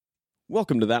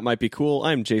Welcome to That Might Be Cool.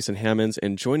 I'm Jason Hammonds,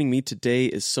 and joining me today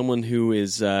is someone who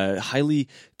is highly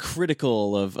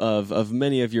critical of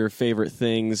many of your favorite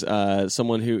things,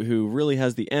 someone who really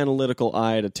has the analytical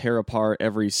eye to tear apart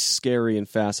every scary and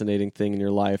fascinating thing in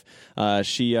your life.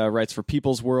 She writes for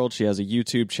People's World. She has a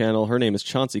YouTube channel. Her name is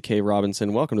Chauncey K.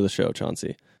 Robinson. Welcome to the show,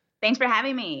 Chauncey. Thanks for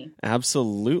having me.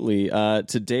 Absolutely.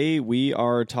 Today we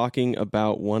are talking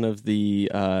about one of the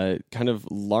kind of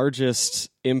largest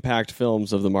impact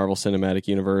films of the Marvel Cinematic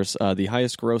Universe, the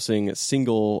highest grossing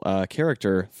single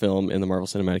character film in the Marvel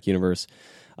Cinematic Universe.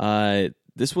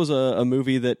 This was a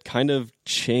movie that kind of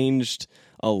changed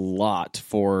a lot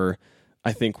for,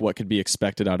 I think, what could be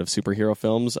expected out of superhero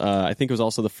films. I think it was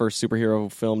also the first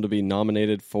superhero film to be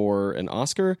nominated for an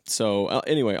Oscar. So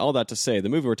anyway, all that to say, the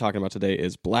movie we're talking about today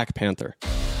is Black Panther.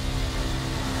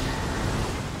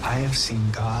 I have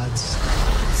seen gods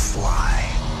fly.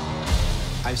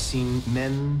 I've seen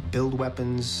men build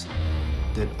weapons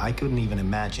that I couldn't even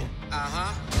imagine.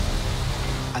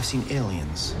 I've seen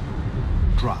aliens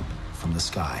drop from the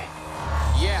sky.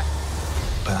 Yeah.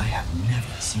 But I have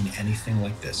never seen anything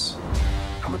like this.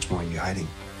 How much more are you hiding?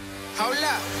 Hold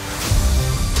up.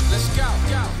 Let's go.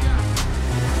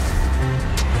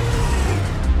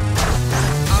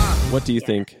 What do you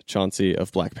think, Chauncey,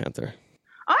 of Black Panther?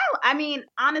 I mean,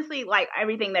 honestly, like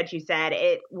everything that you said,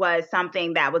 it was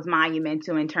something that was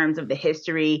monumental in terms of the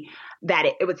history, that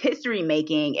it was history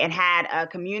making. It had a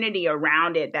community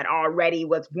around it that already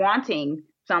was wanting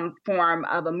some form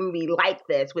of a movie like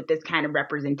this, with this kind of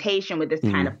representation, with this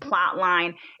kind of plot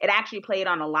line. It actually played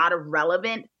on a lot of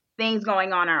relevant things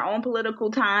going on in our own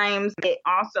political times. It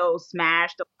also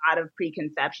smashed a lot of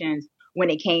preconceptions when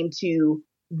it came to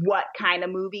what kind of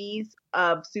movies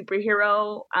of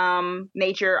superhero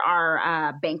nature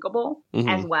are bankable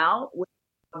as well, with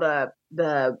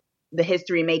the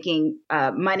history making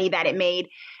money that it made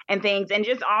and things, and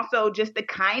just also just the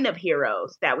kind of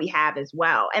heroes that we have as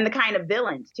well, and the kind of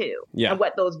villains too, and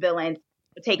what those villains,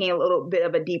 taking a little bit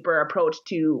of a deeper approach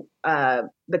to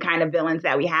the kind of villains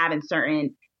that we have in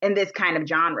this kind of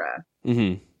genre.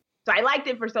 So I liked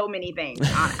it for so many things.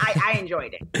 I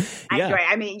enjoyed it.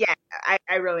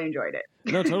 I really enjoyed it.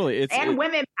 No, totally.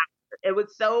 Women, it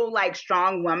was so like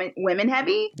strong women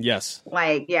heavy. Yes.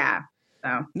 Like, yeah.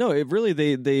 So. No, it really,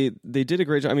 they did a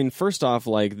great job. I mean, first off,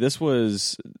 like, this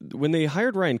was, when they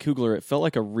hired Ryan Coogler, it felt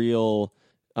like a real,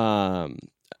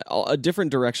 a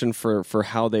different direction for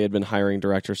how they had been hiring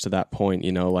directors to that point.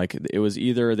 You know, like, it was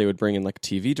either they would bring in like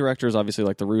TV directors, obviously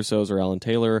like the Russos or Alan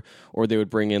Taylor, or they would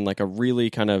bring in like a really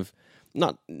kind of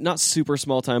not super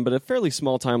small time, but a fairly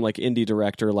small time like indie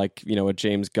director, like, you know, a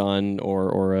James Gunn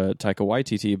or a Taika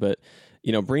Waititi. But,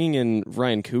 you know, bringing in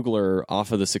Ryan Coogler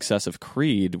off of the success of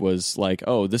Creed was like,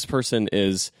 oh, this person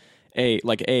is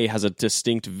has a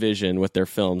distinct vision with their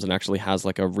films and actually has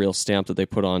like a real stamp that they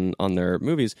put on their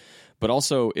movies, but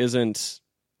also isn't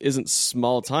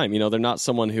small time. You know, they're not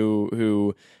someone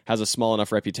who has a small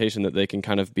enough reputation that they can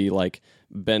kind of be like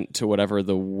bent to whatever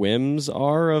the whims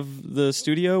are of the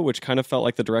studio, which kind of felt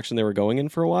like the direction they were going in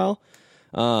for a while.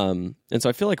 And so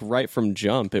I feel like right from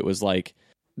jump, it was like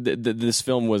this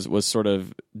film was sort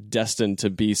of destined to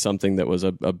be something that was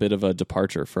a bit of a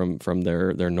departure from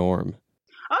their norm.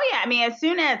 Oh, yeah. I mean, as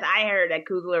soon as I heard that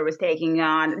Coogler was taking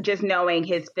on, just knowing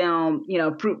his film, you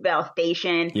know, Fruitvale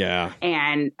Station. Yeah.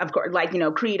 And of course, like, you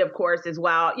know, Creed, of course, as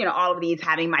well. You know, all of these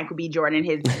having Michael B. Jordan,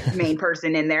 his main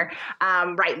person in there.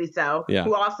 Rightly so. Yeah.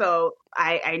 Who also,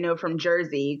 I know from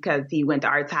Jersey, because he went to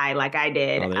Arts High like I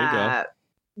did. Oh, there you go.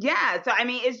 Yeah. So, I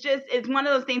mean, it's one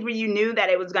of those things where you knew that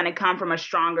it was going to come from a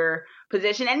stronger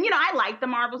position. And, you know, I like the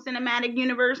Marvel Cinematic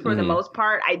Universe for the most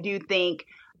part. I do think,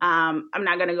 I'm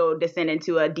not going to go descend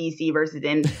into a DC versus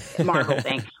Marvel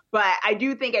thing, but I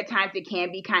do think at times it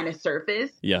can be kind of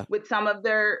surface with some of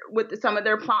their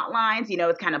plot lines. You know,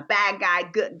 it's kind of bad guy,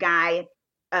 good guy,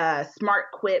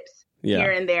 smart quips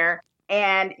here and there.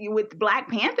 And with Black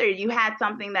Panther, you had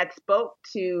something that spoke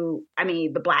to, I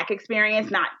mean, the Black experience,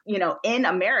 not, you know, in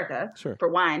America, for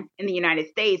one, in the United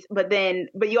States, but that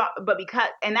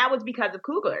was because of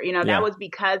Coogler, you know, that was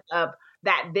because of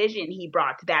that vision he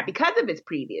brought to that, because of his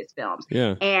previous films,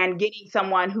 and getting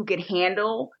someone who could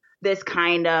handle this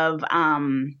kind of,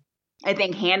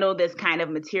 handle this kind of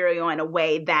material in a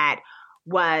way that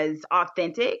was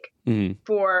authentic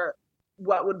for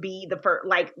what would be the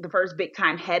first big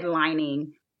time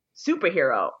headlining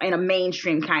superhero in a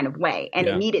mainstream kind of way. And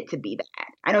it needed to be that.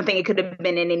 I don't think it could have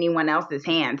been in anyone else's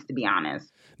hands, to be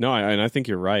honest. No, and I think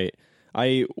you're right.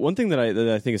 One thing that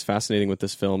I think is fascinating with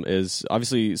this film is,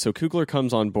 obviously, so Coogler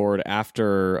comes on board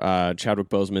after Chadwick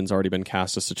Boseman's already been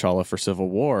cast as T'Challa for Civil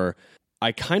War,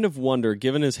 I kind of wonder,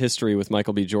 given his history with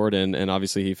Michael B. Jordan, and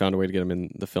obviously he found a way to get him in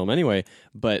the film anyway,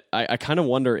 but I kind of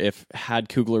wonder if, had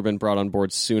Coogler been brought on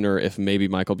board sooner, if maybe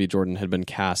Michael B. Jordan had been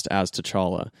cast as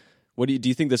T'Challa. What do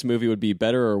you think this movie would be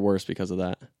better or worse because of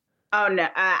that? Oh no,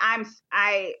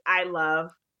 I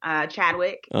love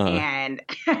Chadwick, and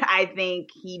I think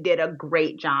he did a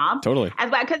great job. Totally. As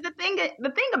well, because the thing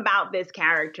about this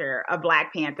character of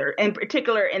Black Panther, in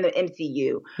particular in the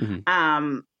MCU,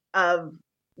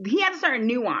 he has a certain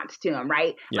nuance to him,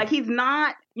 right? Yeah. Like he's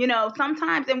not,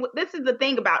 sometimes, and this is the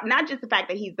thing about not just the fact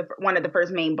that he's one of the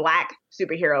first main Black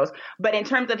superheroes, but in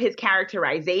terms of his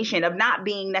characterization of not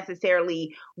being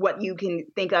necessarily what you can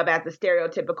think of as the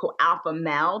stereotypical alpha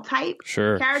male type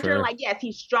character. Sure. Like, yes,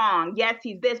 he's strong. Yes,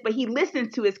 he's this, but he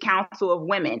listens to his council of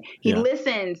women. He's a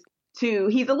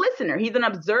listener. He's an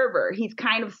observer. He's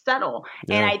kind of subtle.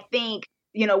 Yeah. And I think,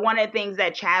 one of the things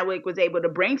that Chadwick was able to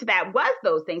bring to that was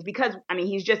those things, because,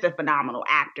 he's just a phenomenal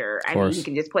actor. He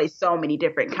can just play so many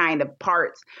different kind of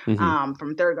parts, from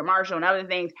Thurgood Marshall and other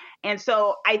things. And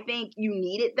so I think you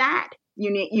needed that. You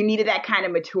needed that kind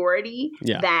of maturity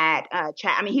that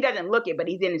he doesn't look it, but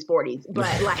he's in his 40s.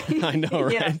 But like, I know,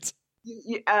 right?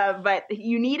 But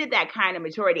you needed that kind of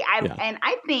maturity. And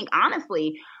I think,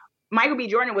 honestly, Michael B.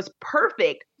 Jordan was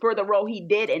perfect for the role he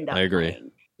did end up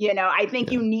playing. I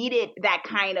think you needed that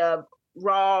kind of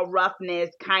raw roughness,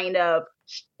 kind of,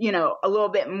 a little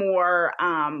bit more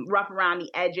rough around the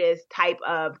edges type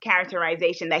of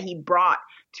characterization that he brought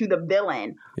to the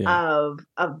villain of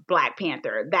Black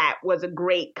Panther. That was a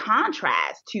great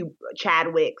contrast to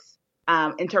Chadwick's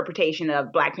interpretation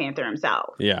of Black Panther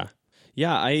himself. Yeah.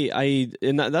 Yeah,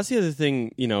 and that's the other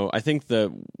thing, I think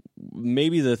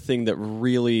maybe the thing that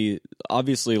really,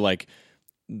 obviously, like,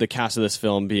 the cast of this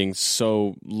film being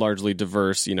so largely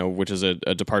diverse, which is a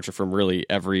departure from really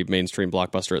every mainstream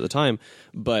blockbuster at the time.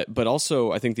 But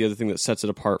also, I think the other thing that sets it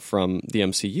apart from the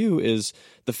MCU is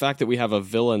the fact that we have a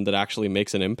villain that actually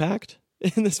makes an impact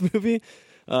in this movie.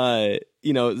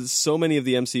 So many of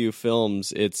the MCU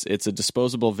films, it's a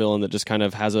disposable villain that just kind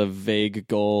of has a vague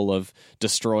goal of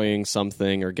destroying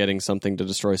something or getting something to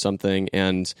destroy something.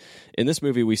 And in this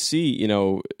movie, we see,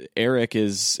 Eric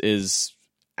is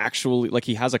actually, like,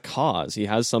 he has a cause. He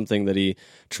has something that he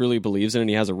truly believes in, and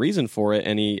he has a reason for it,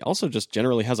 and he also just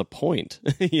generally has a point,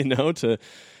 to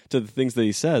the things that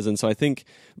he says. And so I think,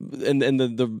 and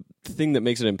the thing that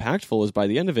makes it impactful is by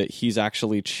the end of it, he's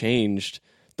actually changed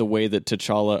the way that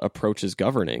T'Challa approaches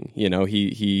governing.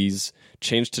 He's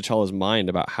changed T'Challa's mind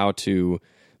about how to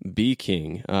be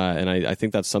king, and I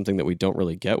think that's something that we don't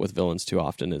really get with villains too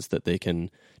often, is that they can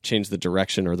change the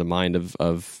direction or the mind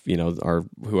of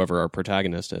whoever our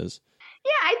protagonist is.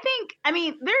 Yeah, I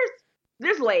think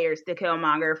there's layers to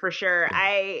Killmonger for sure.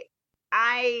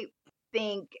 I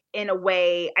think, in a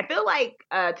way, I feel like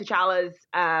T'Challa's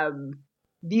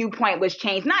viewpoint was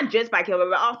changed, not just by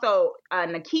Killmonger, but also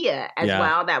Nakia as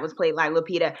well, that was played by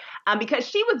Lupita, because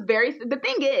she was the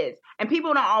thing is, and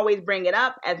people don't always bring it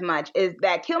up as much, is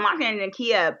that Killmonger and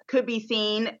Nakia could be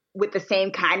seen with the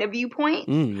same kind of viewpoint.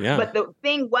 But the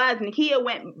thing was, Nakia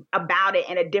went about it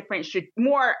in a different,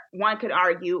 more, one could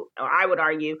argue, or I would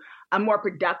argue, a more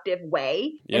productive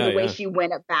way in the way she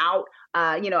went about,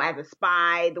 as a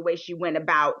spy, the way she went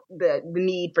about the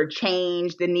need for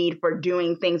change, the need for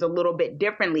doing things a little bit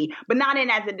differently, but not in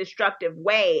as a destructive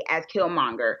way as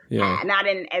Killmonger had, not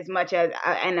in as much as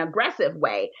an aggressive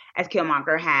way as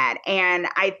Killmonger had. And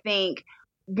I think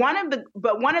one of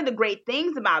the great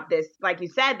things about this, like you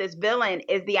said, this villain,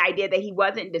 is the idea that he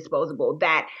wasn't disposable,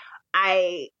 that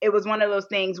it was one of those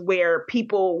things where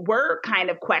people were kind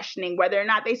of questioning whether or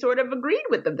not they sort of agreed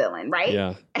with the villain, right?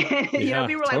 Yeah. And,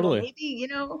 people were like,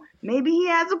 well, maybe he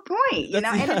has a point, and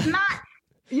it's not,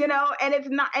 and it's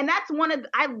not, and that's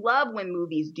I love when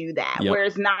movies do that, where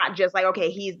it's not just like,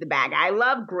 okay, he's the bad guy. I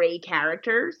love gray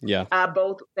characters,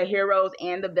 both the heroes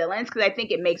and the villains, because I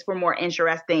think it makes for more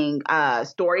interesting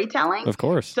storytelling. Of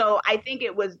course. So I think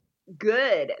it was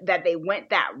good that they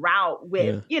went that route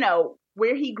with,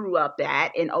 where he grew up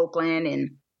at in Oakland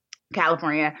and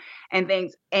California and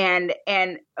things, and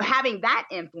having that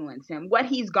influence him, what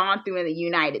he's gone through in the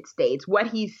United States, what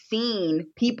he's seen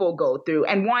people go through,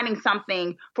 and wanting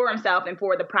something for himself and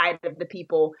for the pride of the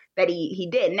people that he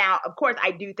did. Now, of course,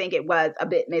 I do think it was a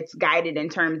bit misguided in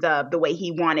terms of the way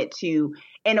he wanted to,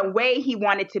 in a way, he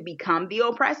wanted to become the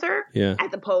oppressor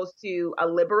as opposed to a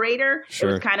liberator. It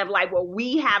was kind of like, well,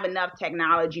 we have enough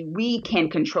technology. We can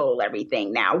control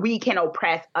everything now. We can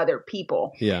oppress other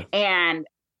people. And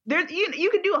there's you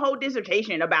could do a whole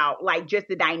dissertation about like just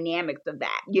the dynamics of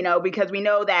that, because we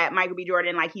know that Michael B.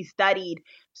 Jordan, like, he studied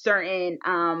certain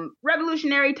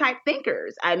revolutionary type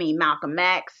thinkers. I mean, Malcolm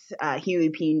X, Huey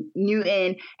P.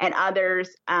 Newton, and others.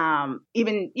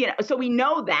 Even so we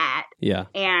know that. Yeah.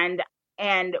 And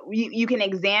you can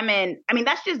examine. I mean,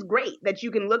 that's just great that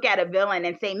you can look at a villain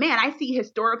and say, man, I see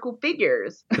historical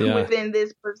figures within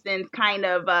this person's kind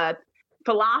of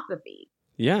philosophy.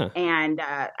 Yeah. And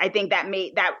I think that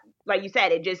made that, like you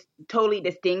said, it just totally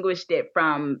distinguished it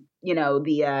from,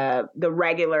 the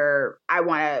regular, I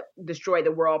want to destroy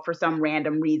the world for some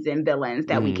random reason villains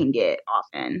that we can get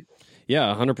often.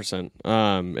 Yeah, 100%.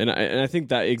 And I think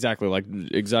that exactly what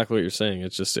you're saying.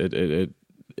 It's just,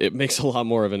 it makes a lot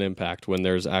more of an impact when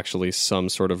there's actually some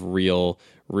sort of real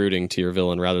rooting to your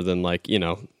villain rather than like,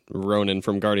 Ronan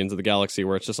from Guardians of the Galaxy,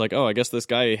 where it's just like, oh, I guess this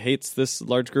guy hates this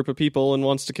large group of people and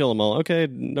wants to kill them all. Okay,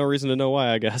 no reason to know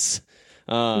why, I guess.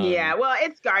 Yeah, well,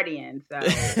 it's Guardians,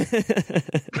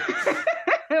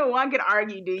 so one could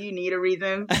argue, do you need a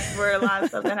reason for a lot of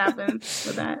stuff that happens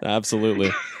with that?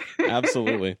 Absolutely. I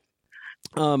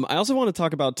also want to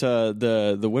talk about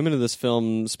the women of this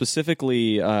film,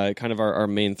 specifically kind of our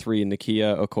main three,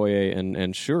 Nakia, Okoye,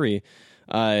 and Shuri.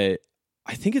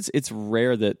 I think it's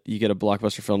rare that you get a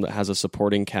blockbuster film that has a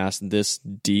supporting cast this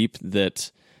deep,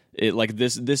 that it like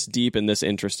this deep and this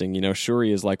interesting.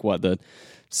 Shuri is like what, the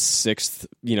sixth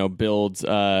build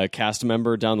cast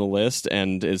member down the list,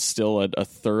 and is still a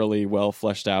thoroughly well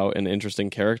fleshed out and interesting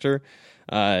character.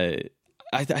 I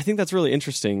think that's really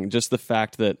interesting. Just the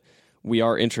fact that we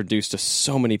are introduced to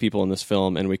so many people in this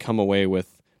film, and we come away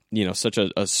with such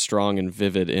a strong and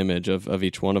vivid image of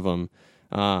each one of them.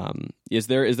 Is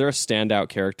there a standout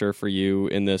character for you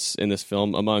in this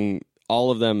film among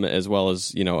all of them, as well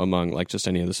as among like just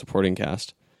any of the supporting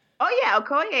cast? Oh yeah,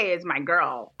 Okoye is my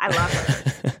girl. I love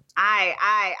her.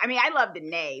 I mean, I love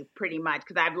Danae pretty much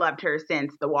because I've loved her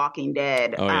since The Walking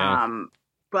Dead. Oh, yeah.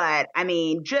 But I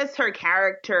mean, just her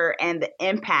character and the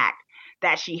impact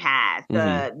that she has,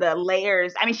 the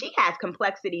layers. I mean, she has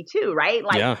complexity too, right?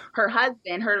 Like her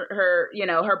husband,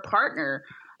 her partner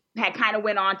had kind of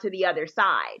went on to the other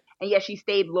side, and yet she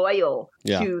stayed loyal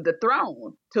to the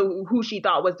throne, to who she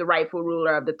thought was the rightful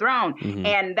ruler of the throne.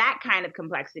 And that kind of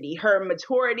complexity, her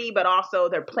maturity, but also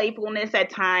their playfulness at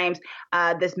times,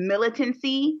 this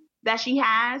militancy that she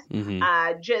has,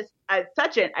 just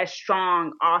such a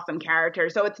strong, awesome character.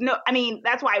 So that's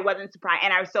why I wasn't surprised.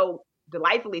 And I was so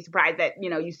delightfully surprised that,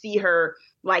 you see her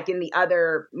like in the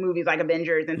other movies like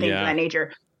Avengers and things of that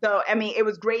nature. So, I mean, it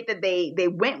was great that they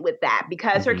went with that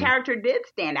because her character did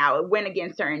stand out. It went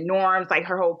against certain norms, like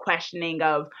her whole questioning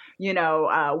of,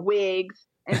 wigs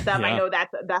and stuff. I know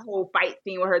that's that whole fight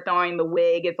scene with her throwing the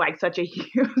wig is like such a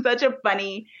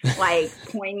funny, like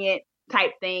poignant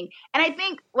type thing. And I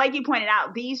think, like you pointed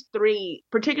out,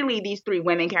 particularly these three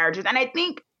women characters, and I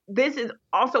think this is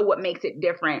also what makes it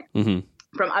different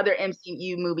from other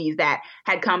MCU movies that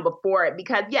had come before it.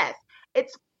 Because yes,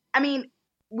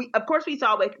 we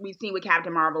saw what we've seen with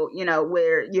Captain Marvel,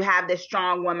 where you have this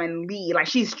strong woman lead, like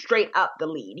she's straight up the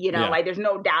lead, like there's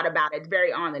no doubt about it. It's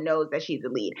very on the nose that she's the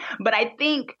lead. But I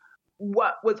think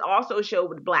what was also showed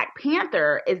with Black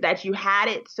Panther is that you had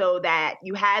it so that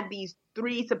you had these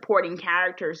three supporting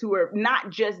characters who were not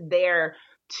just there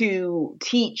to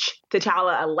teach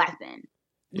T'Challa a lesson,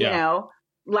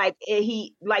 like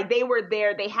they were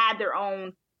there, they had their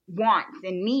own wants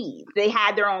and needs. They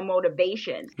had their own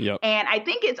motivations. And I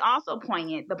think it's also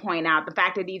poignant to point out the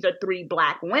fact that these are three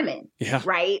Black women,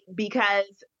 right? Because,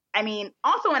 I mean,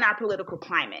 also in our political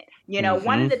climate,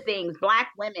 one of the things Black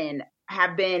women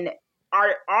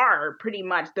are pretty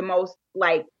much the most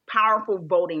like powerful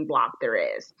voting bloc there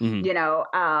is, in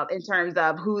terms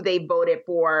of who they voted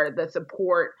for, the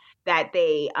support that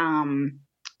they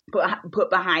put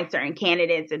behind certain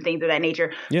candidates and things of that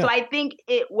nature. So I think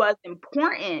it was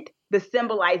important, the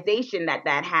symbolization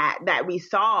that we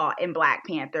saw in Black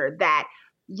Panther, that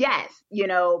yes,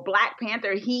 Black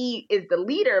Panther, he is the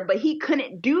leader, but he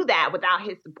couldn't do that without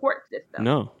his support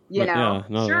system.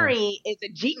 Shuri is a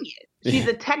genius. She's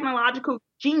a technological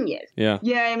genius. You know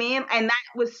what I mean? And that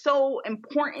was so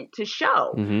important to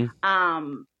show.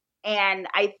 And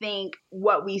I think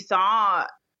what we saw,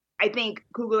 I think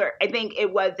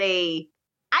it was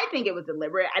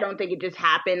deliberate. I don't think it just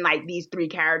happened like these three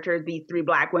characters, these three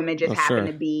Black women just happened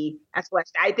to be as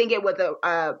fleshed. I think it was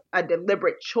a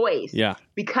deliberate choice.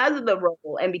 Because of the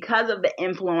role and because of the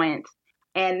influence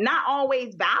and not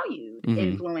always valued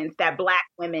influence that Black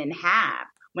women have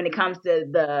when it comes to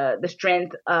the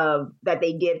strength that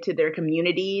they give to their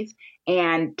communities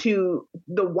and to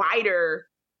the wider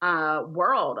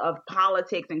world of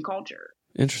politics and culture.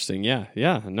 Interesting. Yeah.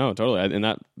 No, totally. And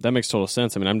that makes total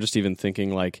sense. I mean, I'm just even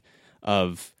thinking like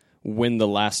of when the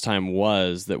last time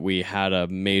was that we had a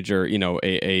major,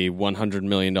 a $100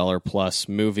 million plus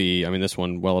movie. I mean, this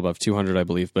one well above 200, I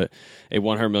believe, but a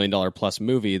 $100 million plus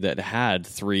movie that had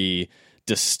 3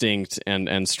 distinct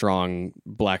and strong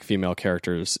black female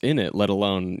characters in it, let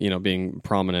alone, being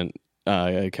prominent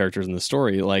characters in the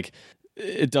story. Like,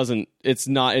 it doesn't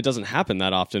happen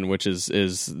that often, which is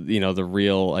the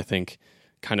real, I think,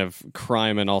 kind of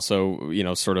crime, and also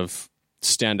sort of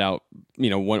standout.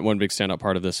 One big standout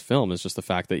part of this film is just the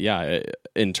fact that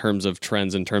in terms of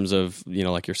trends, in terms of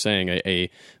like you're saying,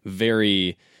 a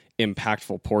very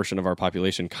impactful portion of our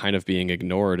population kind of being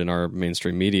ignored in our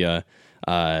mainstream media,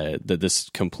 that this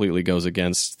completely goes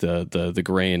against the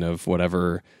grain of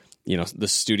whatever the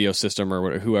studio system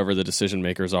or whoever the decision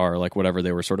makers are, like whatever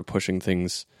they were sort of pushing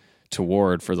things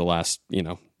toward for the last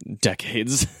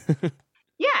decades.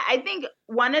 Yeah, I think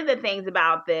one of the things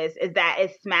about this is that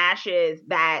it smashes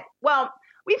that. Well,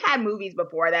 we've had movies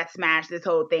before that smash this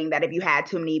whole thing that if you had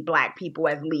too many black people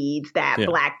as leads, that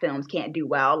black films can't do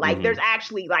well. Like, there's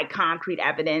actually like concrete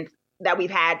evidence that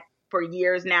we've had for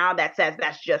years now that says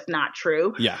that's just not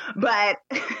true. Yeah. But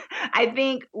I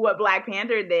think what Black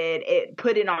Panther did, it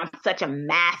put it on such a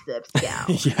massive scale.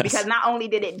 Yes. Because not only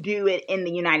did it do it in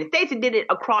the United States, it did it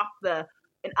across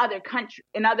in other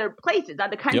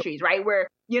countries, right? Where,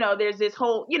 there's this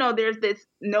whole, there's this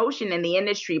notion in the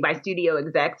industry by studio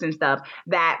execs and stuff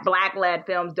that black-led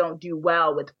films don't do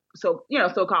well with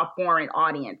so-called foreign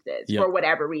audiences for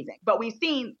whatever reason. But we've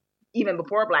seen even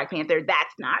before Black Panther,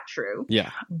 that's not true.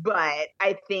 Yeah. But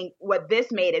I think what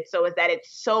this made it so is that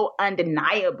it's so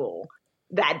undeniable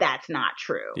that that's not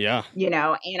true. Yeah.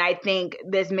 And I think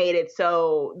this made it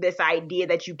so this idea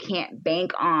that you can't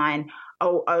bank on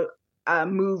a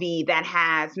movie that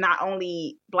has not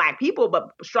only black people, but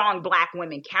strong black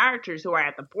women characters who are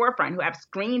at the forefront, who have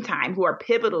screen time, who are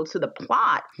pivotal to the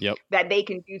plot, that they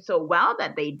can do so well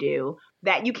that they do,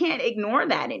 that you can't ignore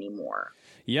that anymore.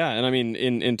 Yeah, and I mean,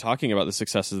 in talking about the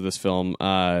successes of this film,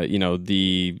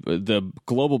 the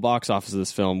global box office of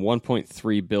this film,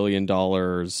 $1.3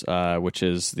 billion, which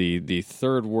is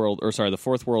the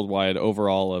fourth worldwide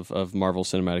overall of Marvel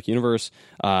Cinematic Universe.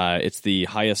 It's the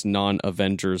highest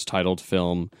non-Avengers titled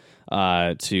film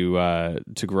to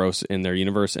gross in their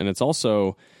universe, and it's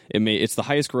also it's the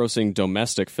highest grossing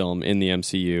domestic film in the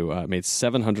MCU. It made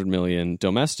 $700 million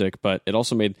domestic, but it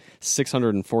also made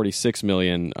 $646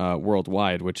 million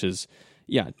worldwide, which is,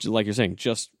 like you're saying,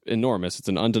 just enormous. It's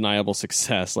an undeniable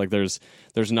success. Like there's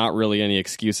not really any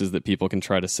excuses that people can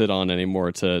try to sit on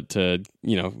anymore to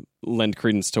lend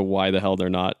credence to why the hell they're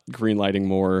not greenlighting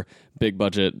more big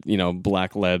budget,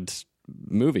 black led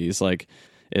movies. Like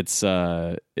it's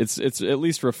at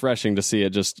least refreshing to see it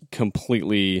just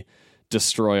completely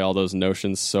destroy all those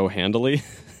notions so handily.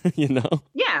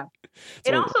 Yeah.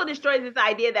 It also destroys this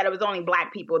idea that it was only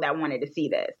black people that wanted to see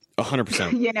this. 100%.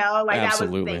 Absolutely. That was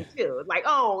the thing too. Like,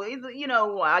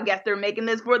 I guess they're making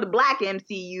this for the black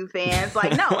MCU fans.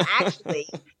 Like, no, actually,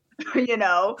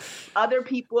 other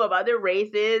people of other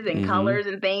races and colors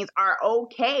and things are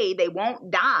okay. They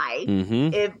won't die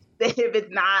if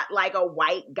it's not like a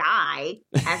white guy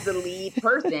as the lead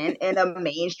person in a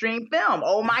mainstream film.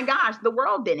 Oh my gosh, the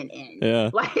world didn't end.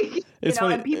 Yeah. Like,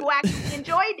 and people actually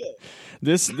enjoyed it.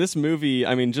 This movie,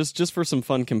 I mean, just for some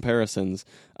fun comparisons,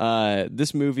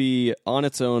 this movie on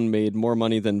its own made more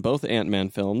money than both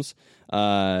Ant-Man films,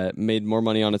 made more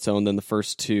money on its own than the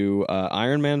first 2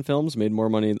 Iron Man films, made more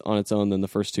money on its own than the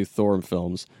first 2 Thor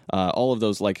films. All of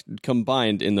those, like,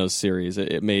 combined in those series,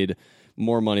 it made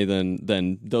more money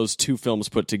than those 2 films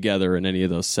put together in any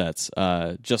of those sets,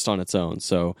 just on its own.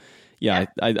 So,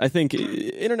 I think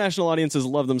international audiences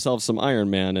love themselves some Iron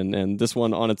Man, and this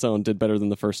one on its own did better than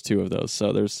the first 2 of those.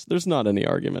 So there's not any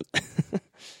argument.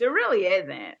 There really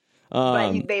isn't.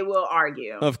 But they will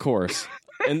argue. Of course.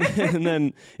 And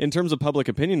then in terms of public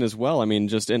opinion as well, I mean,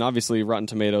 and obviously Rotten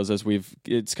Tomatoes,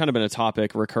 it's kind of been a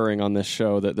topic recurring on this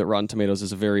show that Rotten Tomatoes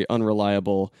is a very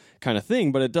unreliable kind of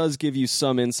thing, but it does give you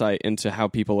some insight into how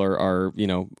people are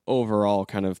overall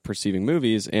kind of perceiving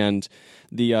movies. And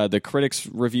the critics'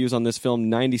 reviews on this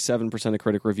film, 97% of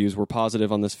critic reviews were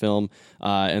positive on this film,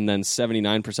 and then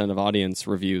 79% of audience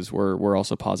reviews were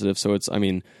also positive. So it's, I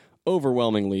mean,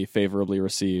 overwhelmingly favorably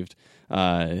received.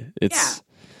 It's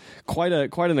quite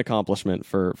an accomplishment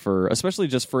for especially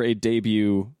just for a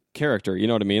debut character. You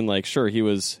know what I mean? Like, sure, he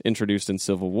was introduced in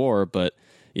Civil War, but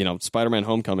Spider-Man: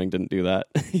 Homecoming didn't do that.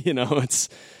 It's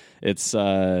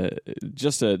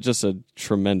just a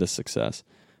tremendous success.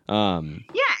 Oh,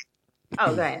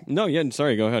 go ahead. No,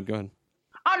 sorry, go ahead.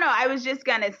 Oh no. I was just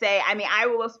going to say, I mean, I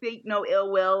will speak no ill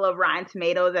will of Rotten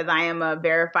Tomatoes as I am a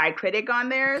verified critic on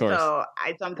there. So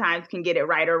I sometimes can get it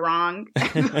right or wrong,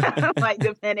 like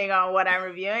depending on what I'm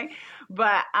reviewing.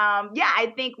 But yeah,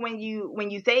 I think when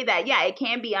you say that, yeah, it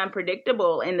can be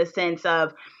unpredictable in the sense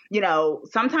of, you know,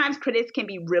 sometimes critics can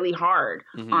be really hard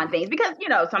on things because, you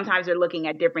know, sometimes they're looking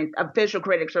at different official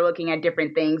critics are looking at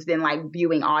different things than like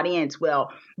viewing audience will.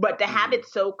 But to have it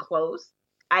so close,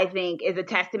 I think is a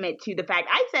testament to the fact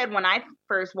I said when I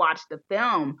first watched the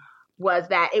film was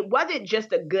that it wasn't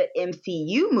just a good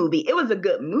MCU movie. It was a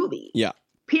good movie. Yeah.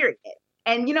 Period.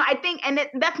 And, you know, I think, and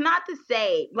that's not to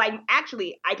say, like,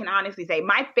 actually, I can honestly say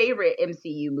my favorite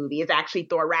MCU movie is actually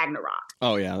Thor Ragnarok.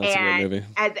 Oh, yeah, that's a great movie.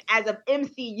 As an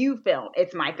MCU film,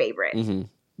 it's my favorite.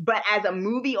 But as a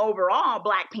movie overall,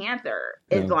 Black Panther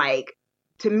is like,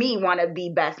 to me, one of the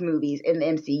best movies in the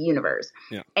MC universe.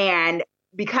 Yeah. And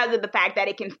because of the fact that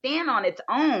it can stand on its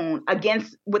own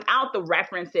without the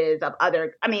references of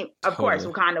other, I mean, of course,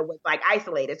 Wakanda was like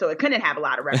isolated, so it couldn't have a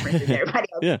lot of references to everybody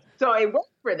else. Yeah. So it worked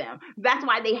for them. That's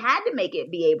why they had to make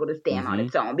it be able to stand on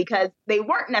its own because they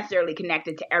weren't necessarily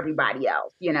connected to everybody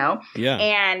else, you know? Yeah.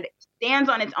 And stands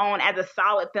on its own as a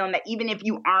solid film that even if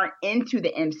you aren't into the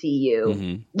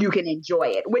MCU, you can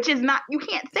enjoy it, which is not, you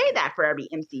can't say that for every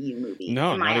MCU movie.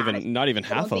 No, not even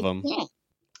half of them.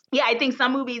 Yeah, I think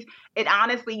some movies, it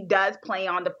honestly does play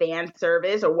on the fan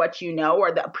service or what you know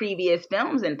or the previous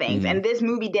films and things. And this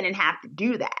movie didn't have to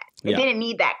do that. It didn't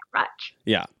need that crutch.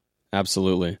 Yeah,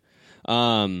 absolutely.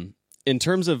 In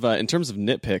terms of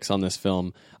nitpicks on this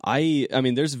film, I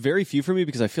mean, there's very few for me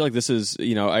because I feel like this is,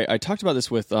 you know, I talked about this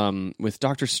with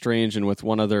Doctor Strange and with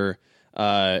one other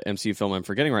MCU film I'm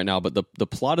forgetting right now, but the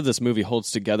plot of this movie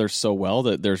holds together so well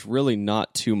that there's really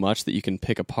not too much that you can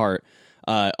pick apart.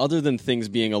 Other than things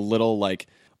being a little like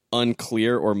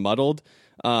unclear or muddled,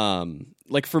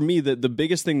 like for me, the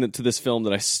biggest thing to this film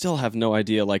that I still have no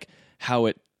idea like how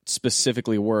it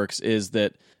specifically works is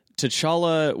that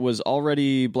T'Challa was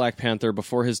already Black Panther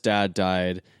before his dad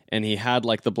died, and he had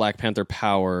like the Black Panther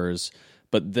powers,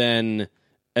 but then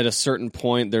at a certain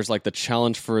point there's like the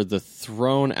challenge for the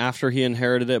throne after he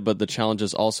inherited it, but the challenge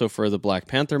is also for the Black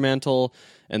Panther mantle.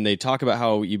 And they talk about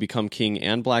how you become king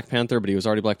and Black Panther, but he was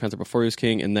already Black Panther before he was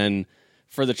king. And then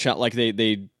for the like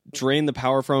they drain the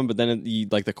power from him, but then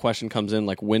like the question comes in,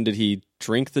 like when did he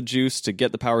drink the juice to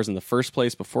get the powers in the first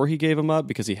place before he gave them up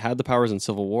because he had the powers in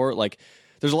Civil War? Like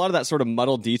there's a lot of that sort of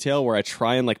muddled detail where I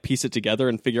try and like piece it together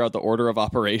and figure out the order of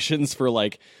operations for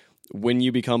like when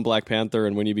you become Black Panther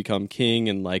and when you become king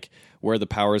and like where the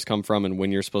powers come from and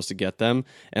when you're supposed to get them.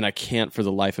 And I can't for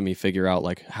the life of me figure out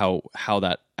like how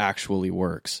that actually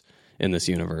works in this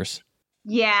universe.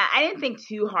 Yeah, I didn't think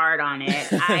too hard on it.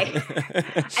 I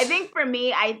think for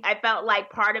me, I felt like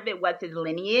part of it was his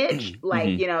lineage,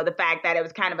 like, you know, the fact that it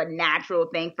was kind of a natural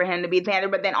thing for him to be Panther,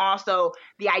 but then also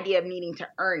the idea of needing to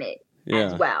earn it.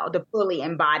 As well, to fully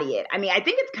embody it. I mean, I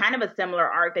think it's kind of a similar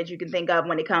arc that you can think of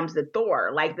when it comes to Thor,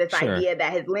 like this idea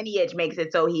that his lineage makes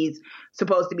it so he's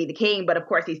supposed to be the king, but of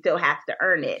course he still has to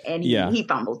earn it, and he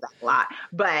fumbles that a lot.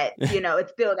 But you know,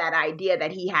 it's still that idea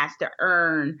that he has to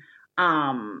earn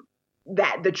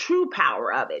that the true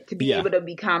power of it to be able to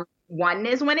become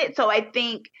oneness with it. So I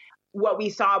think what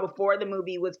we saw before the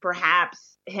movie was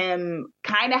perhaps him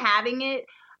kind of having it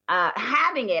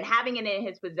in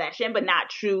his possession, but not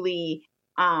truly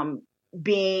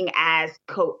being as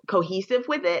cohesive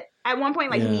with it. At one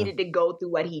point, like he needed to go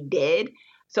through what he did.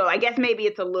 So I guess maybe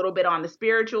it's a little bit on the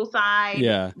spiritual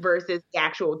side versus the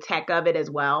actual tech of it as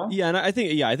well. Yeah, and I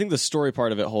think the story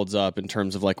part of it holds up in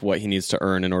terms of like what he needs to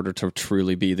earn in order to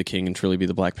truly be the king and truly be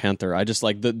the Black Panther. I just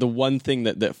like the one thing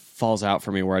that falls out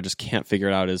for me where I just can't figure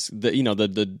it out is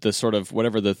the sort of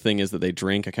whatever the thing is that they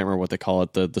drink. I can't remember what they call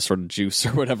it, the sort of juice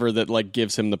or whatever that like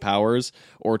gives him the powers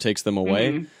or takes them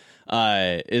away.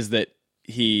 Is that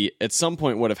he at some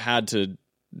point would have had to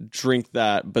drink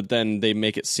that, but then they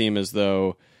make it seem as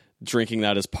though drinking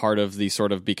that is part of the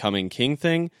sort of becoming king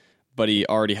thing, but he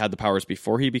already had the powers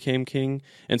before he became king.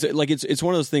 And so like it's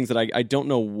one of those things that I don't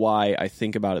know why I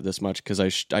think about it this much because I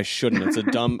shouldn't. It's a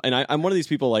dumb and I'm one of these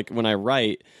people, like when I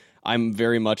write, I'm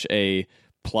very much a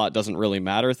plot doesn't really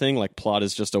matter thing. Like plot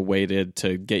is just a way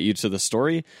to get you to the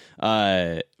story.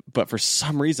 But for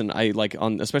some reason I like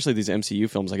on especially these MCU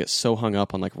films, I get so hung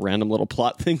up on like random little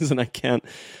plot things and I can't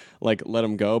like let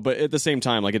them go. But at the same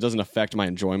time, like it doesn't affect my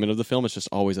enjoyment of the film. It's just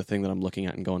always a thing that I'm looking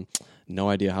at and going, no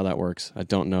idea how that works. I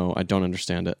don't know. I don't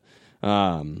understand it.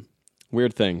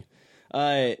 Weird thing.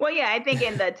 Well, yeah, I think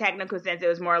in the technical sense, it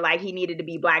was more like he needed to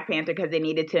be Black Panther because they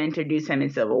needed to introduce him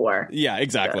in Civil War. Yeah,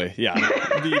 exactly. So. Yeah.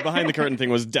 The behind the curtain thing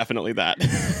was definitely that.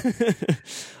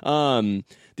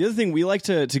 The The other thing, we like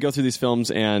to go through these films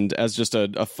and as just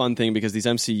a fun thing, because these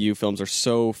MCU films are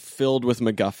so filled with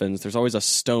MacGuffins. There's always a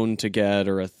stone to get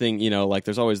or a thing, like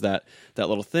there's always that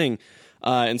little thing.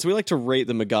 And so we like to rate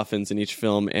the MacGuffins in each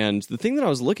film. And the thing that I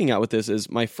was looking at with this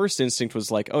is my first instinct was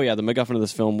like, oh yeah, the MacGuffin of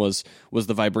this film was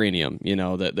the vibranium,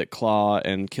 that Claw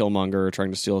and Killmonger are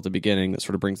trying to steal at the beginning that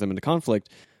sort of brings them into conflict.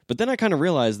 But then I kind of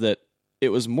realized that it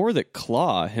was more that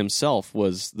Claw himself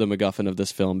was the MacGuffin of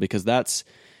this film, because that's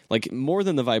like more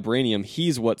than the vibranium,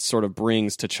 he's what sort of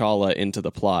brings T'Challa into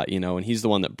the plot, and he's the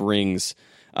one that brings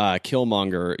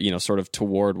Killmonger, sort of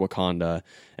toward Wakanda.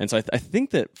 And so I think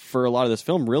that for a lot of this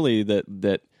film, really,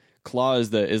 that Claw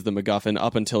is the MacGuffin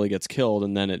up until he gets killed,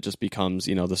 and then it just becomes,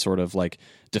 the sort of like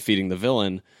defeating the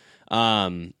villain.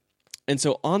 And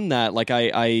so on that, like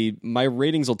my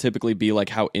ratings will typically be like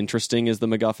how interesting is the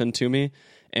MacGuffin to me.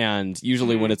 And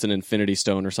usually when it's an Infinity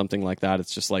Stone or something like that,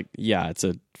 it's just like, yeah, it's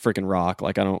a freaking rock.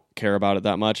 Like I don't care about it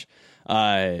that much.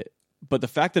 But the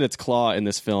fact that it's Claw in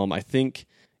this film, I think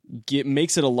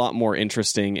makes it a lot more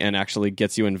interesting and actually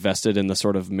gets you invested in the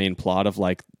sort of main plot of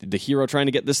like the hero trying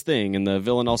to get this thing and the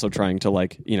villain also trying to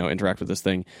like, interact with this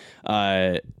thing.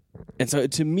 And so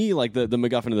to me, like the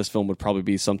MacGuffin of this film would probably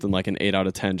be something like an 8 out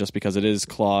of 10, just because it is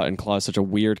Claw, and Claw is such a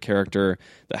weird character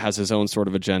that has his own sort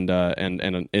of agenda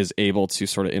and is able to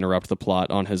sort of interrupt the plot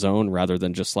on his own rather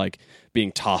than just like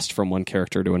being tossed from one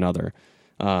character to another.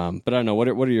 But I don't know. What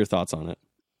are your thoughts on it?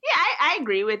 Yeah, I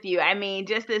agree with you. I mean,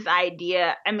 just this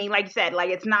idea. I mean, like you said,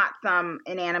 like it's not some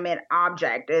inanimate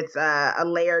object. It's a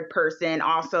layered person.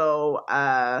 Also,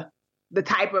 the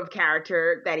type of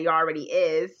character that he already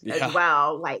is as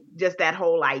well. Like just that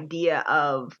whole idea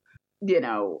of,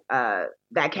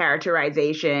 that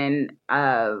characterization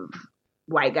of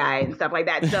white guy and stuff like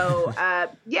that. So, I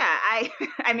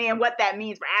mean, what that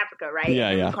means for Africa, right?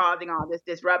 Yeah. Causing all this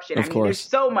disruption. Of course. There's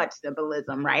so much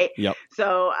symbolism, right? Yep.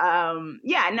 So,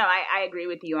 I agree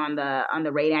with you on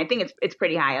the rating. I think it's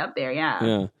pretty high up there.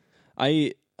 Yeah. Yeah.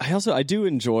 I do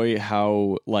enjoy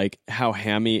how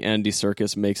hammy Andy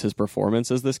Serkis makes his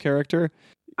performance as this character.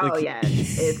 Oh yeah,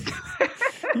 it's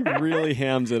he really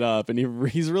hams it up, and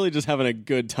he's really just having a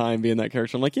good time being that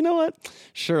character. I'm like, you know what?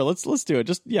 Sure, let's do it.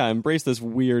 Just embrace this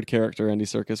weird character, Andy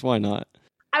Serkis. Why not?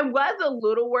 I was a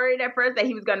little worried at first that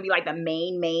he was going to be like the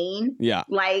main,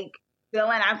 like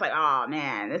villain. I was like, oh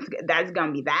man, that's going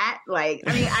to be that. Like,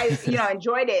 I mean, I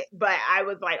enjoyed it, but I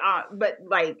was like, oh, but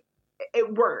like.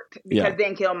 It worked because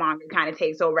then Killmonger kind of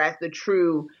takes over as the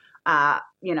true,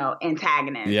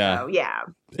 antagonist. Yeah. So, yeah.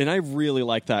 And I really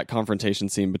like that confrontation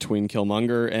scene between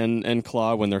Killmonger and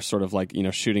Claw when they're sort of like,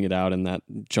 shooting it out in that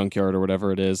junkyard or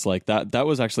whatever it is. Like that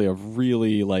was actually a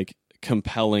really like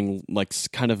compelling, like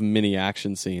kind of mini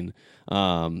action scene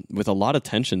with a lot of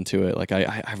tension to it. Like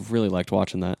I really liked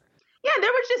watching that. Yeah,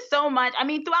 there was just so much. I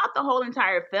mean, throughout the whole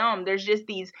entire film, there's just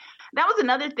these. That was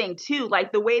another thing, too,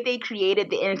 like the way they created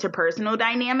the interpersonal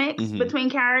dynamics between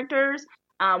characters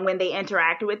when they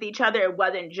interacted with each other. It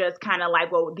wasn't just kind of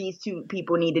like, well, these two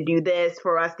people need to do this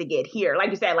for us to get here.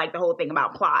 Like you said, like the whole thing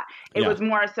about plot. It was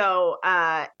more so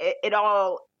it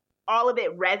all of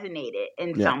it resonated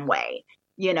in some way,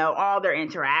 all their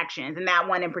interactions and that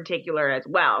one in particular as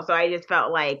well. So I just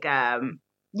felt like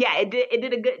it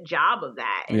did a good job of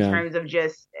that in terms of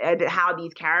just how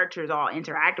these characters all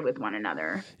interacted with one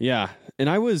another. Yeah. And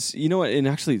I was, and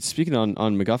actually speaking on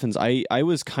MacGuffins, I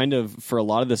was kind of, for a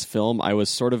lot of this film, I was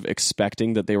sort of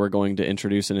expecting that they were going to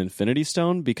introduce an Infinity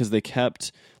Stone, because they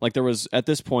kept, like there was, at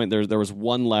this point, there was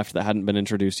one left that hadn't been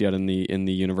introduced yet in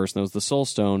the universe, and that was the Soul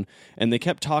Stone. And they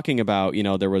kept talking about,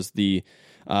 there was the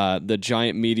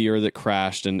giant meteor that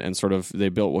crashed and sort of they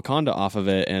built Wakanda off of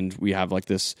it, and we have like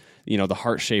this, the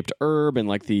heart-shaped herb and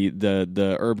like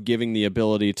the herb giving the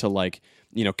ability to like,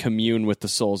 commune with the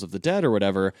souls of the dead or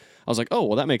whatever. I was like, oh,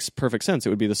 well, that makes perfect sense. It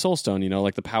would be the Soul Stone,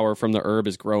 like the power from the herb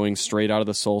is growing straight out of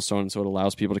the Soul Stone, so it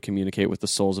allows people to communicate with the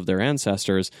souls of their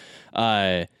ancestors.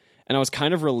 And I was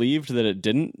kind of relieved that it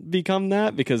didn't become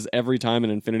that, because every time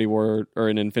an Infinity War or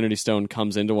an Infinity Stone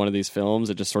comes into one of these films,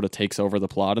 it just sort of takes over the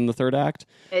plot in the third act.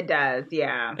 It does,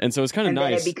 yeah. And so it's kind of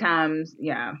nice. Then it becomes,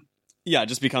 Yeah, it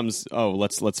just becomes, oh,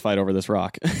 let's fight over this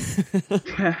rock.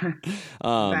 Exactly.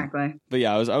 But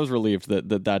yeah, I was relieved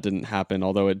that didn't happen,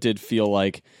 although it feels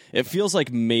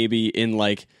like maybe in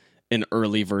like an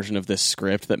early version of this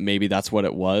script that maybe that's what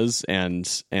it was,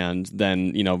 and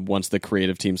then once the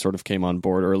creative team sort of came on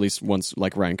board, or at least once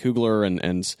like Ryan Coogler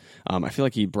and I feel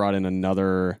like he brought in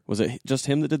another, was it just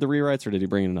him that did the rewrites, or did he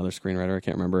bring in another screenwriter? I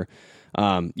can't remember.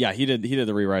 He did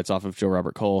the rewrites off of Joe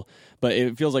Robert Cole, but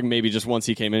it feels like maybe just once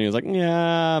he came in, he was like,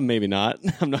 yeah, maybe not.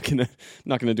 I'm not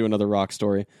gonna do another rock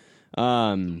story.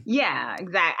 Yeah,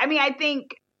 exactly. I mean, I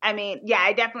think I mean, yeah,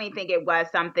 I definitely think it was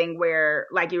something where,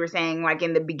 like you were saying, like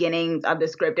in the beginnings of the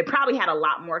script, it probably had a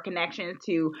lot more connections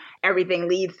to everything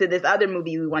leads to this other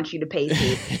movie we want you to pay to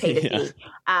see.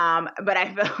 But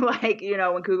I felt like, you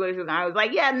know, when Coogler was on, I was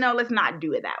like, yeah, no, let's not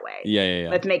do it that way. Yeah.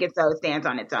 Let's make it so it stands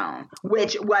on its own,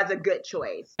 which was a good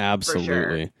choice.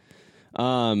 Absolutely.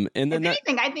 And then if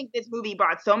anything, I think this movie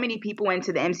brought so many people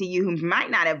into the MCU who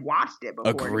might not have watched it before,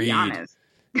 agreed. To be honest.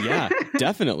 Yeah,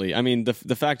 definitely. I mean, the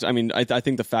fact, I mean, I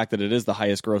think the fact that it is the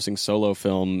highest grossing solo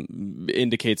film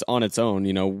indicates on its own,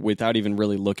 you know, without even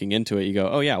really looking into it, you go,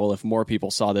 oh yeah, well, if more people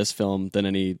saw this film than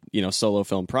any, you know, solo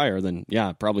film prior, then yeah,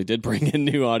 it probably did bring in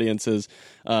new audiences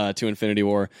to Infinity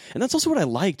War. And that's also what I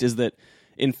liked, is that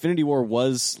Infinity War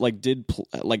was like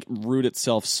root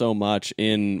itself so much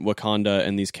in Wakanda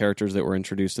and these characters that were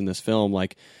introduced in this film,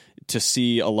 like to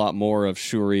see a lot more of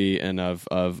Shuri and of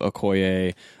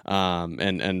Okoye,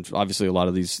 and obviously a lot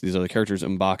of these other characters,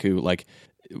 M'Baku, like,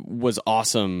 was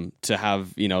awesome to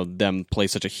have, you know, them play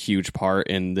such a huge part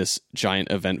in this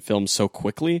giant event film so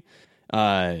quickly.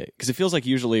 Because it feels like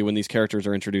usually when these characters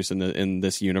are introduced in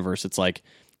this universe, it's like,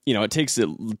 you know, it takes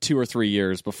 2 or 3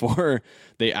 years before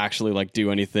they actually like do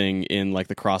anything in like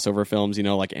the crossover films, you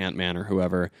know, like Ant-Man or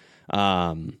whoever.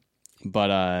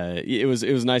 But it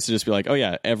was nice to just be like, oh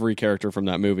yeah, every character from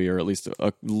that movie, or at least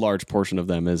a large portion of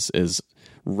them, is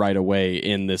right away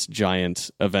in this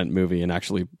giant event movie and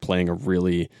actually playing a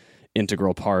really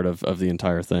integral part of the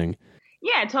entire thing.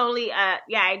 Yeah, totally. Yeah,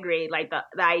 I agree. Like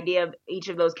the idea of each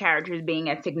of those characters being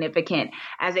as significant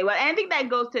as they were. And I think that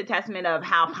goes to a testament of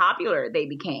how popular they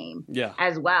became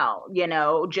as well. You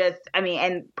know, just, I mean,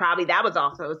 and probably that was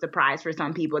also a surprise for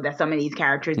some people that some of these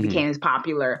characters became as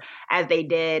popular as they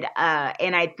did.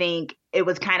 And I think it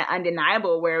was kind of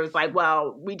undeniable, where it was like,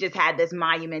 well, we just had this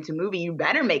monumental movie. You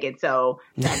better make it so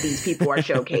that these people are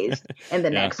showcased in the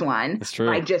next one,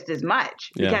 like just as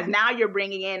much. Because now you're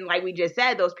bringing in, like we just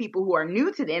said, those people who are new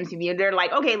to the MCU. They're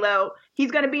like, okay, well,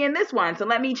 he's going to be in this one, so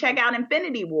let me check out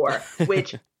Infinity War,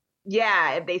 which,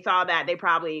 yeah, if they saw that, they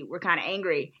probably were kind of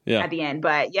angry at the end.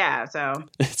 But yeah, so.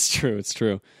 It's true.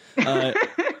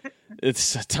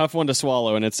 It's a tough one to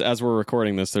swallow, and it's, as we're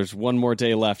recording this, there's one more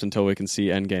day left until we can see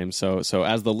Endgame. So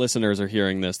as the listeners are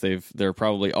hearing this, they're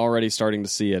probably already starting to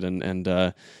see it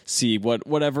and see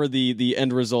whatever the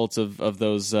end results of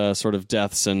those sort of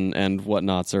deaths and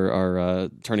whatnots are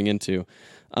turning into.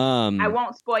 I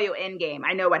won't spoil Endgame.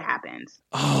 I know what happens.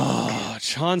 Oh,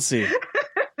 Chauncey.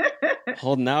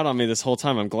 Holding out on me this whole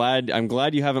time. I'm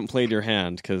glad you haven't played your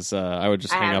hand, because I would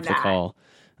just hang up the call.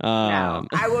 No,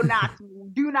 I will not.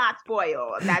 Do not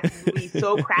spoil. That would be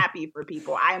so crappy for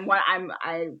people. I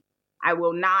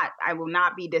will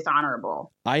not be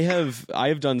dishonorable. I have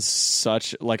done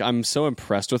such, like, I'm so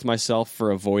impressed with myself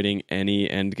for avoiding any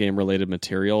Endgame related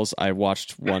materials. I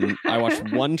watched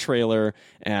one trailer,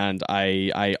 and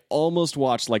I almost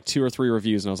watched like 2 or 3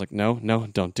 reviews, and I was like, no,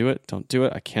 don't do it.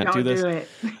 I can't do this.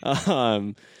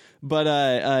 But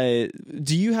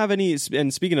do you have any,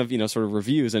 and speaking of, you know, sort of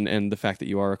reviews and the fact that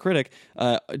you are a critic,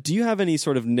 do you have any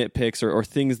sort of nitpicks or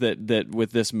things that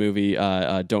with this movie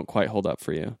don't quite hold up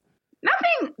for you?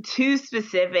 Nothing too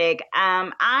specific.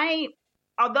 Although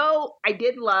I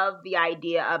did love the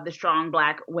idea of the strong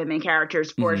Black women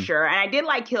characters for sure, and I did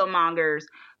like Killmonger's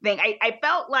thing. I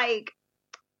felt like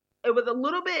it was a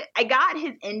little bit, I got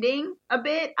his ending a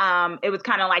bit. It was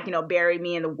kind of like, you know, bury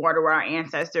me in the water where our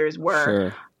ancestors were.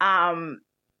 Sure.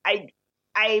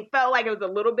 I felt like it was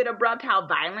a little bit abrupt how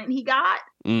violent he got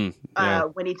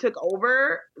when he took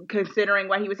over, considering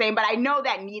what he was saying. But I know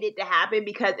that needed to happen,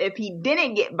 because if he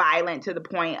didn't get violent to the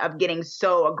point of getting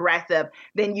so aggressive,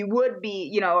 then you would be,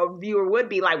 you know, a viewer would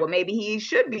be like, well, maybe he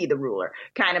should be the ruler,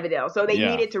 kind of a deal. So they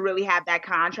needed to really have that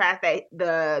contrast, that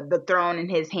the throne in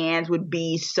his hands would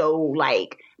be so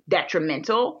like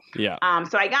detrimental. Yeah.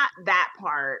 So I got that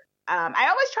part. I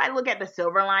always try to look at the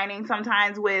silver lining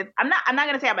sometimes with, I'm not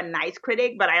going to say I'm a nice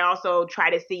critic, but I also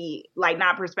try to see, like,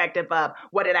 not perspective of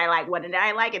what did I like?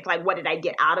 It's like, what did I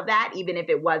get out of that? Even if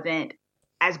it wasn't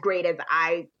as great as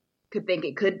I could think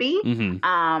it could be.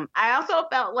 I also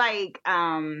felt like,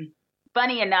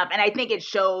 funny enough, and I think it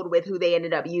showed with who they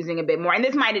ended up using a bit more, and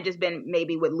this might have just been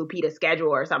maybe with Lupita's schedule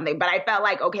or something, but I felt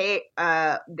like, okay,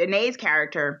 Danae's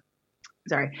character,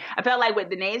 I felt like with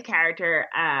Danae's character,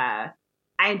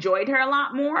 I enjoyed her a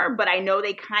lot more, but I know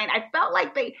I felt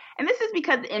like and this is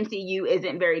because the MCU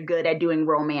isn't very good at doing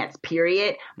romance,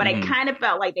 period, but I kind of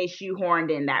felt like they shoehorned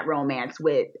in that romance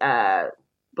with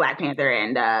Black Panther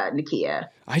and Nakia.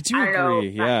 I do agree,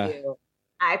 yeah.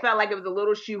 I felt like it was a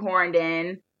little shoehorned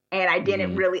in. And I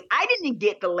didn't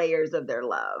get the layers of their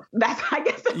love. I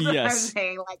guess that's what I'm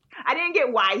saying. Like, I didn't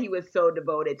get why he was so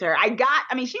devoted to her.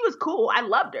 She was cool. I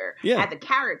loved her as a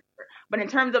character. But in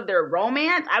terms of their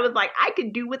romance, I was like, I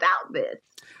could do without this.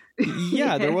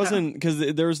 Yeah, there wasn't, because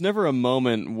there was never a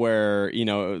moment where,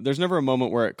 there's never a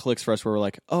moment where it clicks for us where we're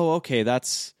like, oh, okay,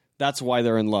 that's why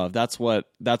they're in love. That's why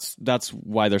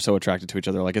they're so attracted to each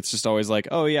other. Like, it's just always like,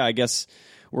 oh yeah, I guess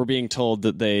we're being told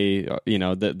that they,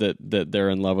 that they're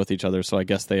in love with each other, so I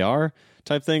guess they are,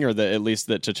 type thing, or that at least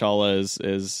that T'Challa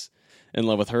is in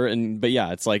love with her. But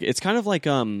yeah, it's like, it's kind of like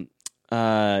in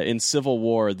Civil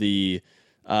War, the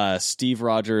Steve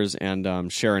Rogers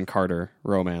and Sharon Carter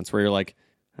romance, where you're like,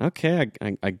 okay,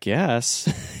 I guess.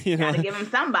 Gotta give him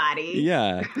somebody.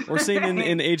 Yeah. Or same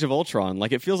in Age of Ultron.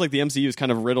 Like, it feels like the MCU is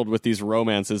kind of riddled with these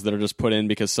romances that are just put in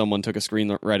because someone took a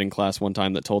screenwriting class one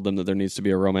time that told them that there needs to be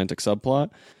a romantic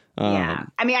subplot. Yeah.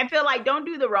 I feel like don't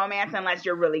do the romance unless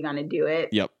you're really going to do it.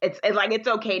 Yep. It's like, it's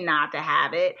okay not to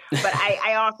have it. But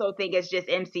I also think it's just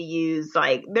MCU's,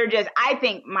 like, I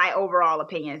think my overall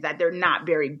opinion is that they're not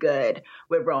very good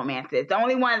with romances. The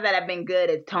only ones that have been good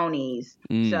is Tony's.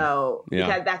 Because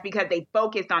they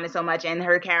focused on it so much, and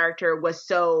her character was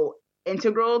so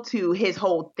integral to his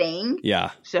whole thing.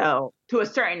 Yeah. So to a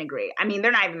certain degree.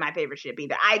 They're not even my favorite ship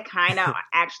either. I kind of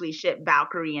actually ship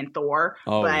Valkyrie and Thor.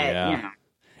 Oh, but, yeah.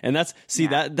 And that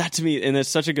to me, and it's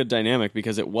such a good dynamic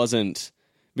because there was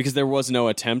no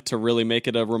attempt to really make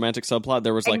it a romantic subplot.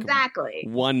 There was like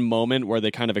one moment where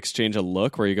they kind of exchange a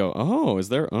look where you go, oh, is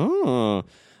there? Oh,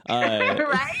 right. You're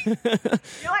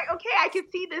like, okay, I can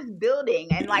see this building,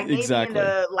 and like maybe in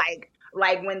the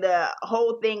like when the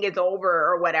whole thing is over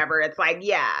or whatever, it's like,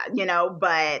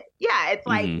 but it's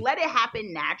like, let it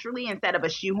happen naturally instead of a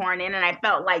shoehorn in. And I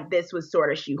felt like this was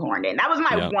sort of shoehorned in. That was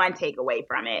my one takeaway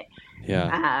from it.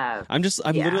 Yeah.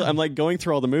 I'm like going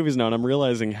through all the movies now, and I'm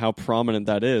realizing how prominent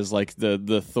that is. Like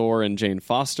the Thor and Jane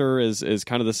Foster is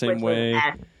kind of the same way.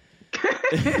 I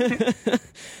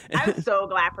was so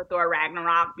glad for Thor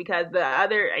Ragnarok, because the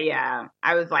other,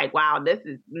 I was like, wow, this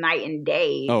is night and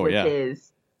day with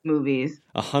his movies.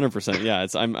 100%. Yeah.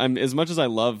 I'm as much as I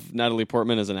love Natalie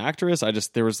Portman as an actress,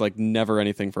 there was like never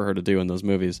anything for her to do in those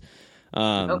movies. We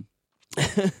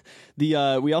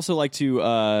also like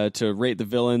to rate the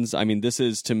villains. This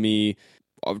is, to me,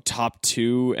 top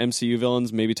 2 MCU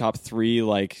villains, maybe top 3.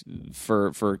 Like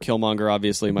for Killmonger,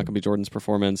 obviously Michael B. Jordan's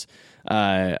performance.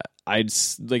 I'd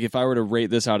like, if I were to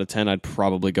rate this out of 10, I'd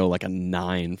probably go like a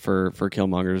 9 for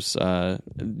Killmonger's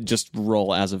just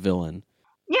role as a villain.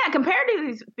 Yeah,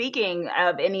 comparatively speaking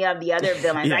of any of the other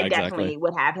villains, I definitely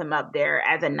would have him up there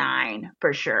as a 9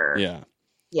 for sure. Yeah.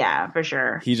 Yeah, for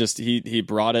sure. He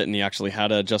brought it, and he actually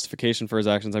had a justification for his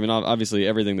actions. Obviously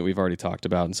everything that we've already talked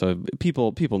about, and so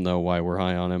people know why we're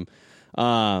high on him.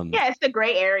 It's the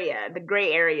gray area. The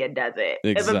gray area does it.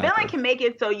 Exactly. If a villain can make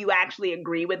it so you actually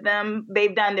agree with them,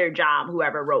 they've done their job,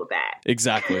 whoever wrote that.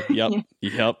 Exactly. Yep.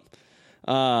 Yep.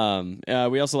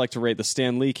 We also like to rate the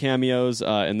Stan Lee cameos.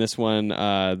 In this one,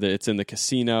 it's in the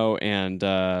casino, and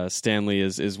Stan Lee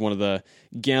is one of the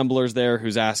gamblers there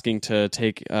who's asking to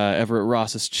take Everett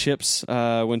Ross's chips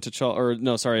T'Challa's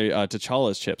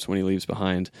chips when he leaves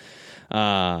behind.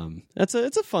 It's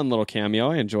a fun little cameo.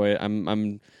 I enjoy it.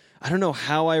 I don't know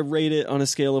how I rate it on a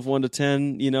scale of 1 to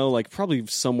 10. Like probably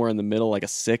somewhere in the middle, like a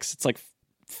 6. It's like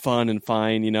fun and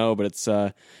fine, but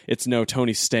it's no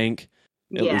Tony Stank.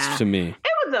 At least to me. It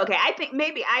was okay. I think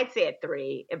maybe I'd say a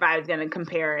 3 if I was going to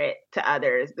compare it to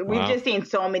others. We've just seen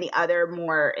so many other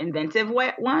more inventive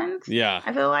ones. Yeah.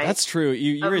 I feel like. That's true.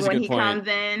 You raise a good point. When he comes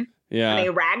in. Yeah.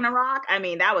 Ragnarok,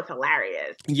 that was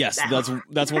hilarious. Yes,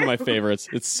 that's one of my favorites.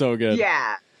 It's so good.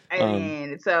 Yeah.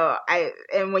 And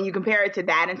when you compare it to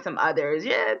that and some others,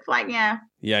 it's like, yeah.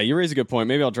 Yeah, you raise a good point.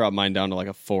 Maybe I'll drop mine down to like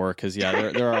a 4, because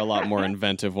there are a lot more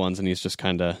inventive ones, and he's just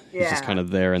kind of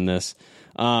there in this.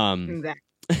 Exactly.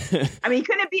 He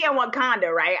couldn't be in Wakanda,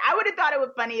 right? I would have thought it was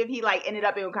funny if he like ended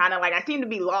up in Wakanda, like I seem to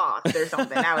be lost or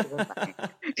something. That would have been funny.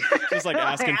 Just like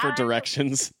asking for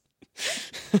directions.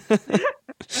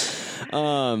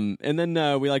 And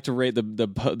then we like to rate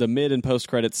the mid and post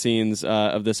credit scenes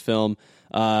of this film.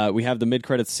 We have the mid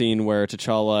credits scene where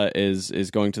T'Challa is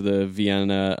going to the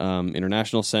Vienna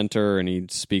International Center, and he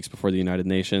speaks before the United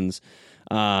Nations,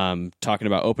 talking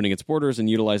about opening its borders and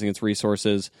utilizing its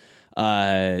resources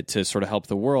to sort of help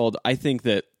the world. I think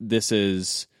it's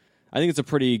a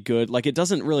pretty good, like, it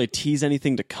doesn't really tease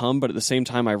anything to come, but at the same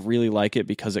time I really like it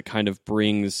because it kind of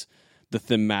brings the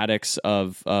thematics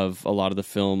of a lot of the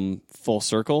film full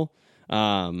circle,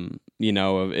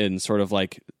 in sort of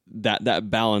like that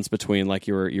balance between, like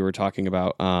you were talking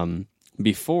about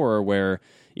before, where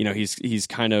he's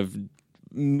kind of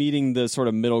meeting the sort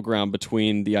of middle ground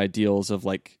between the ideals of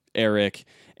like Eric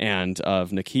and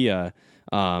of Nakia,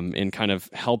 in kind of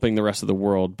helping the rest of the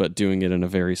world, but doing it in a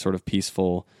very sort of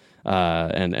peaceful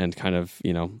and kind of,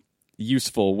 you know,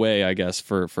 useful way, I guess,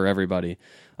 for everybody.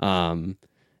 And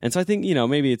so I think, you know,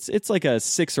 maybe it's like a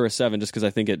 6 or a 7, just because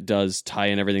I think it does tie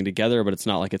in everything together, but it's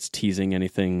not like it's teasing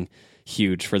anything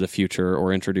huge for the future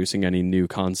or introducing any new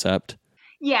concept.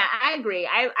 Yeah, I agree.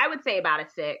 I would say about a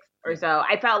 6 or so.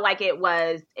 I felt like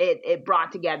it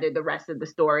brought together the rest of the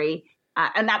story,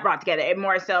 and not brought together. It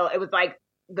more so, it was like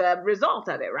the result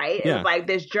of it, right? Yeah. It was like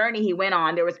this journey he went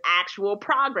on. There was actual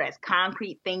progress.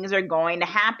 Concrete things are going to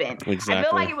happen. Exactly. I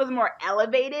feel like it was more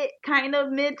elevated kind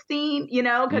of mid-scene, you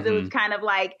know, because it was kind of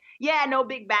like, yeah, no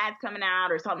big bads coming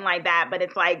out or something like that. But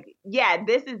it's like, yeah,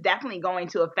 this is definitely going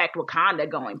to affect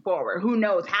Wakanda going forward. Who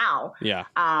knows how? Yeah.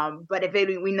 But if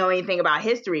we know anything about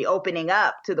history, opening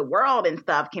up to the world and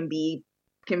stuff can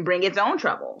bring its own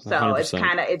trouble. So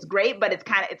 100%. it's great, but it's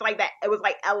like that. It was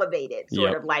like elevated,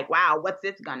 sort of like, wow, what's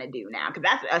this going to do now? Because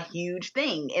that's a huge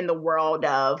thing in the world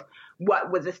of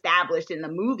what was established in the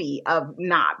movie of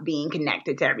not being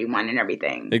connected to everyone and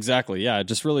everything. Exactly. Yeah. It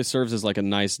just really serves as like a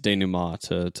nice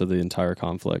denouement to the entire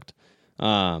conflict.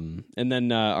 And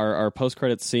then our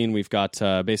post-credits scene, we've got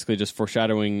basically just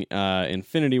foreshadowing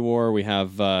Infinity War. We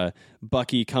have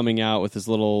Bucky coming out with his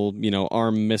little, you know,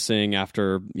 arm missing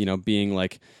after, you know, being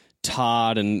like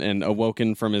Todd and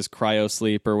awoken from his cryo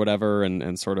sleep or whatever,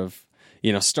 and sort of,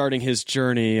 you know, starting his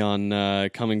journey on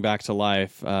coming back to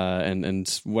life,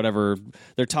 and whatever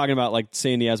they're talking about, like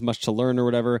saying he has much to learn or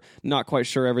whatever. Not quite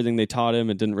sure everything they taught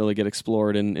him. It didn't really get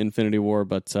explored in Infinity War,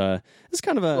 but it's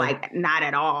kind of a like not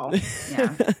at all.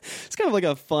 Yeah. It's kind of like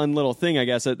a fun little thing, I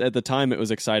guess. At the time, it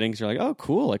was exciting because you're like, oh,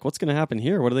 cool! Like, what's going to happen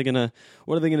here? What are they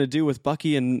gonna do with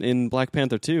Bucky in Black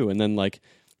Panther 2? And then like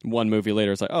one movie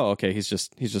later, it's like, oh, okay, he's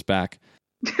just back.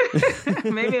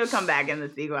 Maybe it'll come back in the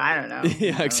sequel. I don't know.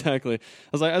 Yeah, exactly. I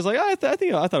was like, I thought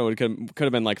it could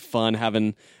have been like fun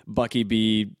having Bucky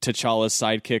be T'Challa's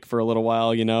sidekick for a little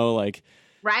while, you know, like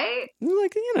right,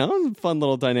 like, you know, fun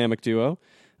little dynamic duo.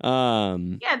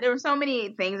 Yeah, there were so many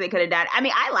things they could have done. I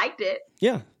mean, I liked it.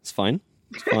 Yeah, it's fine.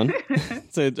 It's fun.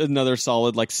 It's another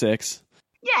solid like 6.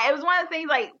 Yeah, it was one of the things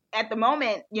like at the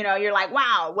moment, you know, you're like,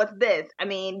 wow, what's this? I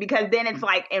mean, because then it's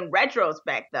like in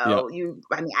retrospect, though,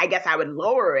 I guess I would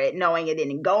lower it knowing it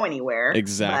didn't go anywhere.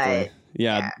 Exactly. But,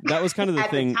 yeah, that was kind of the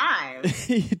at thing. At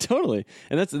the time. Totally.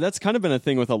 And that's kind of been a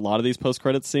thing with a lot of these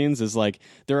post-credit scenes is like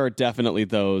there are definitely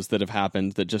those that have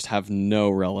happened that just have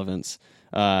no relevance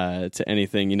to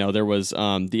anything. You know, there was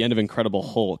the end of Incredible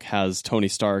Hulk has Tony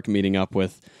Stark meeting up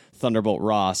with Thunderbolt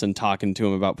Ross and talking to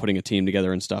him about putting a team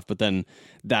together and stuff, but then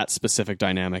that specific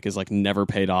dynamic is like never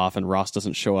paid off, and Ross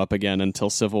doesn't show up again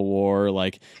until Civil War,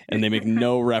 like, and they make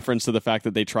no reference to the fact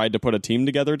that they tried to put a team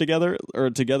together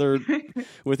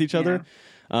with each other.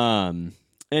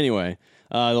 Anyway,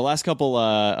 the last couple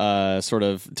sort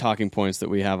of talking points that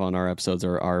we have on our episodes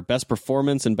are best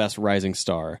performance and best rising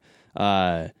star.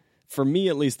 For me,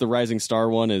 at least, the rising star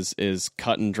one is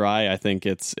cut and dry. I think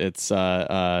it's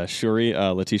Shuri,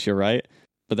 Letitia Wright,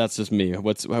 but that's just me.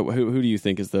 Who do you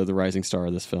think is the rising star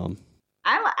of this film?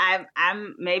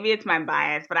 I'm maybe it's my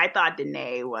bias, but I thought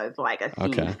Danae was like a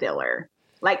scene stiller.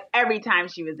 Like every time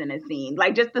she was in a scene,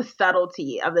 like just the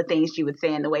subtlety of the things she would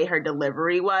say and the way her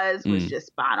delivery was just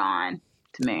spot on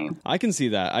to me. I can see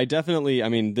that. I definitely, I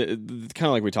mean, kind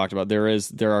of like we talked about, there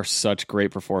are such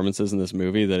great performances in this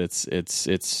movie that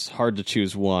it's hard to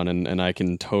choose one, and I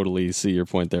can totally see your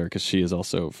point there because she is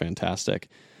also fantastic.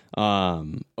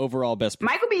 Overall best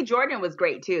Michael B. Jordan was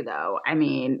great too, though. I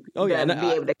mean, be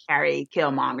able to carry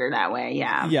Killmonger that way,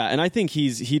 yeah, and I think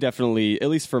he definitely, at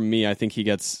least for me, I think he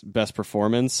gets best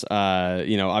performance.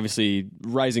 You know, obviously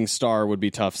rising star would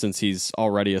be tough since he's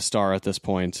already a star at this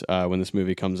point when this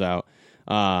movie comes out.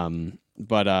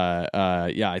 But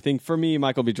I think for me,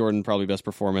 Michael B. Jordan probably best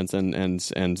performance,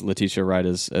 and Letitia Wright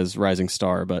as rising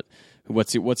star. But who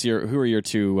are your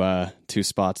two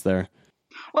spots there?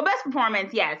 Well, best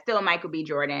performance, still Michael B.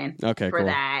 Jordan for cool.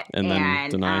 that, and then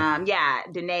Danae.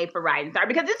 Danae for rising star,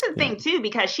 because this is the thing too,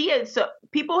 because she is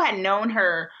people had known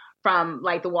her from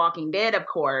like The Walking Dead, of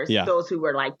course, those who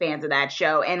were like fans of that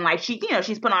show. And like she, you know,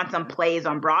 she's put on some plays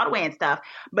on Broadway and stuff.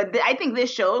 But I think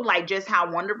this showed like just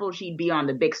how wonderful she'd be on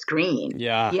the big screen.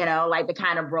 Yeah. You know, like the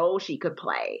kind of role she could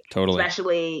play. Totally.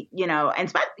 Especially, you know,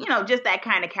 and, you know, just that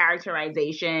kind of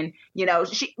characterization, you know,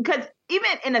 because even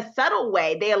in a subtle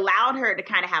way, they allowed her to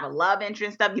kind of have a love interest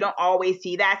and stuff. You don't always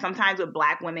see that. Sometimes with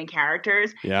Black women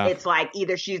characters, it's like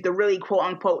either she's the really quote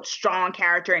unquote strong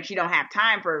character and she don't have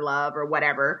time for love or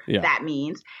whatever that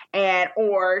means,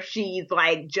 or she's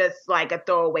like just like a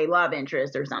throwaway love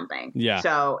interest or something. Yeah.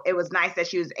 So it was nice that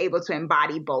she was able to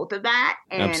embody both of that,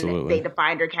 and they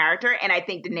defined her character. And I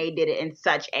think Danae did it in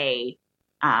such a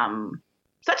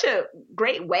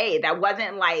great way that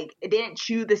wasn't like, it didn't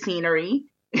chew the scenery.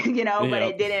 You know, but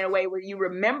it did in a way where you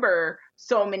remember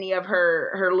so many of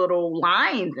her little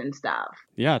lines and stuff.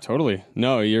 Yeah, totally.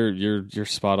 No, you're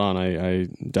spot on. I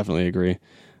definitely agree.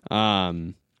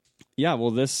 Yeah,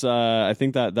 well, this I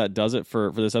think that does it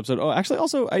for this episode. Oh, actually,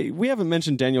 also, we haven't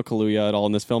mentioned Daniel Kaluuya at all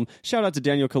in this film. Shout out to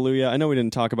Daniel Kaluuya. I know we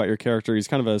didn't talk about your character. He's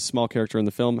kind of a small character in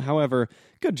the film. However,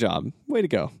 good job. Way to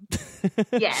go.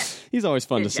 Yes. He's always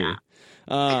fun to see.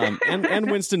 And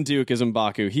Winston Duke is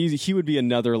M'Baku. He would be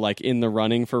another like in the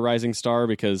running for Rising Star,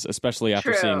 because especially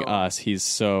after seeing Us,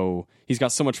 he's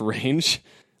got so much range.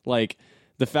 Like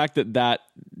the fact that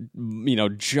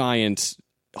giant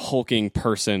hulking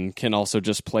person can also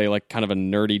just play like kind of a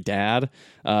nerdy dad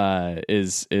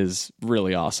is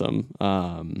really awesome.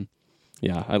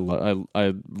 Yeah,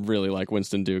 I really like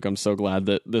Winston Duke. I'm so glad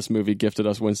that this movie gifted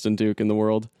us Winston Duke in the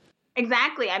world.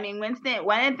 Exactly. I mean, Winston,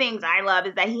 one of the things I love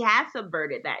is that he has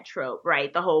subverted that trope,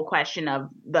 right? The whole question of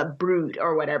the brute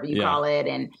or whatever you call it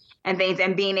and things,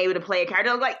 and being able to play a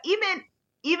character. Like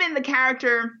even the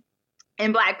character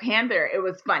in Black Panther, it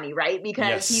was funny, right?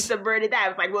 Because he subverted that. It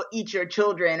was like, we'll eat your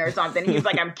children or something. He's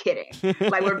like, I'm kidding.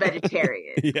 Like, we're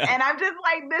vegetarians. And I'm just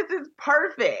like, this is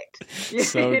perfect.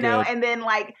 You know? And then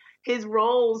like his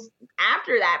roles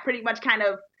after that pretty much kind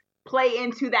of play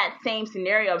into that same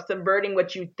scenario of subverting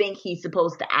what you think he's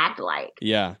supposed to act like.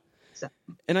 Yeah. So.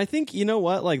 And I think, you know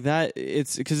what, like that,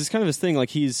 it's because it's kind of his thing. Like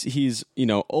he's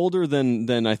older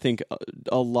than I think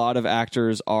a lot of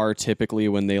actors are typically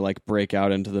when they like break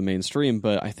out into the mainstream.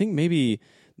 But I think maybe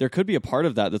there could be a part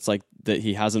of that that's like that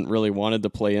he hasn't really wanted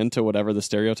to play into whatever the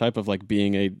stereotype of like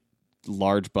being a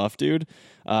large buff dude.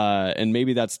 And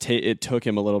maybe that's it took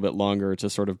him a little bit longer to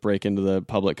sort of break into the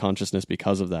public consciousness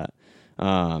because of that.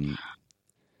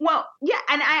 Well, yeah,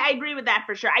 and I agree with that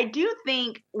for sure. I do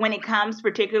think when it comes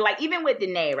particularly, like even with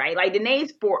Danae, right? Like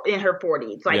Danae's in her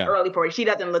 40s, like early 40s. She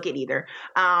doesn't look it either.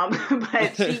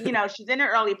 But she, she's in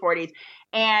her early 40s.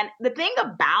 And the thing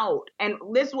about, and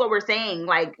this is what we're saying,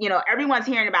 like, everyone's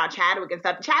hearing about Chadwick and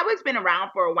stuff. Chadwick's been around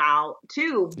for a while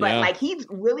too, but like he's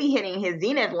really hitting his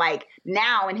zenith like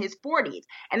now in his 40s.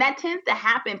 And that tends to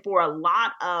happen for a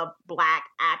lot of Black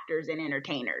actors and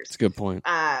entertainers. That's a good point.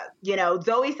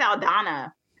 Zoe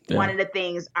Saldana, one of the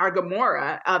things, our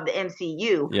Gamora of the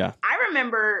MCU. Yeah. I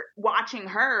remember watching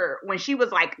her when she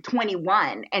was like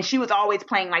 21 and she was always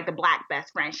playing like the Black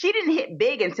best friend. She didn't hit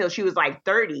big until she was like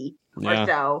 30 or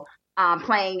so,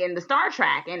 playing in the Star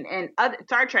Trek and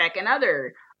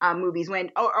other movies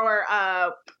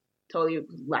totally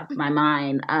left my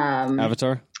mind.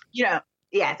 Avatar?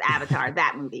 Yes, Avatar,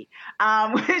 that movie.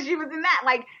 She was in that.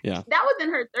 Like, that was in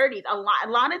her 30s. A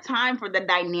lot of time for the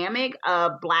dynamic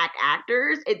of Black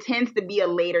actors, it tends to be a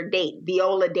later date.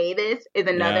 Viola Davis is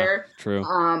another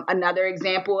another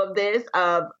example of this.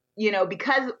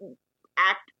 Because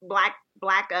Black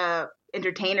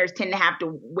entertainers tend to have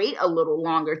to wait a little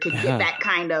longer to get that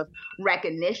kind of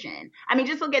recognition. I mean,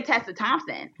 just look at Tessa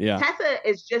Thompson. Yeah. Tessa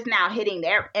is just now hitting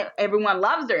there. Everyone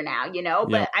loves her now,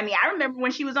 but I mean, I remember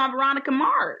when she was on Veronica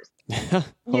Mars,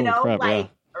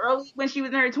 early when she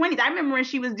was in her 20s. I remember when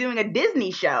she was doing a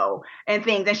Disney show and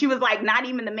things, and she was like not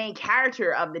even the main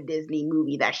character of the Disney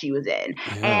movie that she was in.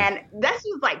 And this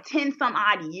was like 10 some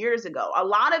odd years ago. A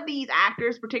lot of these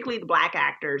actors, particularly the Black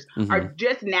actors, are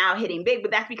just now hitting big,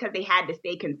 but that's because they had to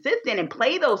stay consistent and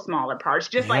play those smaller parts,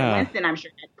 just like Winston, I'm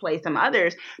sure, had to play some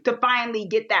others to finally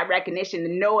get that recognition, to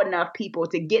know enough people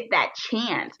to get that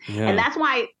chance. And that's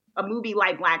why a movie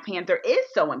like Black Panther is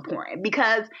so important,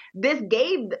 because this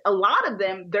gave a lot of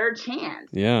them their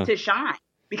chance to shine,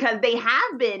 because they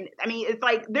have been, I mean, it's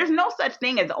like there's no such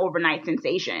thing as an overnight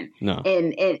sensation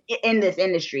in this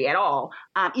industry at all.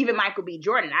 Even Michael B.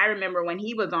 Jordan, I remember when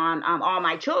he was on All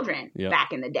My Children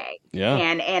back in the day,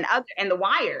 and The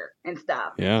Wire and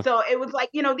stuff. So it was like,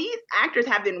 these actors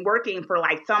have been working for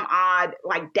like some odd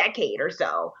like decade or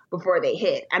so before they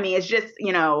hit. I mean, it's just,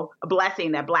 a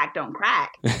blessing that Black don't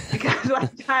crack, because by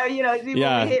the time, we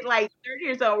hit like 30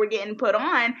 or so, we're getting put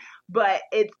on, but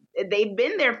they've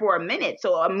been there for a minute.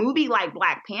 So a movie like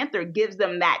Black Panther gives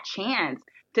them that chance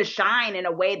to shine in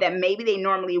a way that maybe they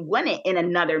normally wouldn't in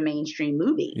another mainstream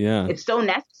movie. Yeah. It's so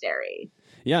necessary.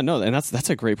 Yeah, and that's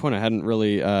a great point. I hadn't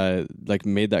really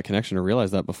made that connection or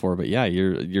realized that before, but yeah,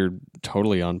 you're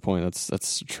totally on point.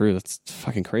 That's true. That's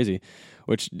fucking crazy.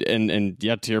 Which and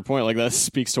yet to your point, like that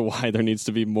speaks to why there needs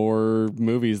to be more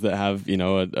movies that have, you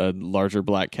know, a larger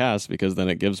black cast, because then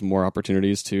it gives more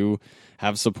opportunities to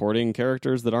have supporting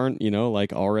characters that aren't, you know,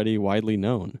 like already widely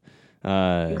known.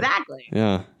 Exactly.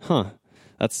 Yeah. Huh.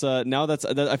 That's I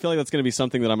feel like that's going to be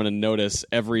something that I'm going to notice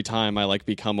every time I like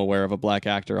become aware of a black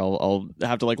actor. I'll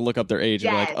have to like look up their age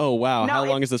and be like, oh wow, how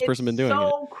long has this person been doing it? It's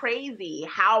so crazy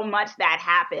how much that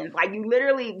happens. Like you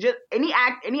literally just any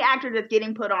actor that's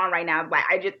getting put on right now, like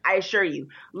I assure you,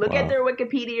 look at their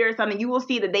Wikipedia or something, you will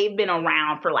see that they've been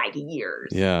around for like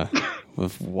years. Yeah.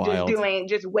 Wild.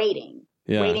 just waiting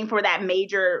for that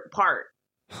major part.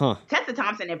 Huh. Tessa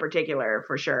Thompson in particular,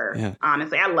 for sure. Yeah.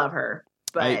 Honestly, I love her.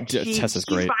 But Tessa's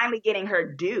great. She's finally getting her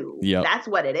due. Yep. That's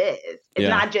what it is. It's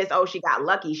not just, she got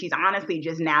lucky. She's honestly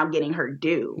just now getting her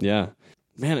due. Yeah.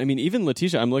 Man, I mean, even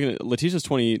Letitia, I'm looking at Letitia's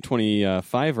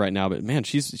 25 right now, but man,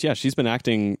 she's been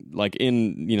acting like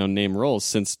in, you know, name roles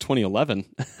since 2011.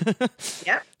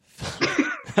 Yep.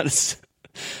 That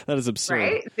is absurd.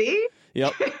 Right? See?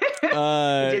 Yep.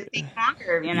 It just takes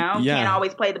longer, you know? Yeah. Can't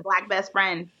always play the black best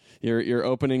friend. You're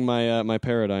opening my my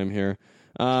paradigm here.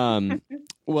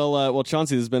 Well,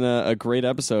 Chauncey, this has been a great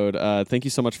episode. Thank you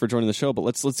so much for joining the show. But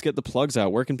let's get the plugs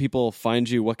out. Where can people find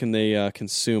you? What can they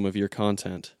consume of your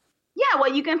content? Yeah,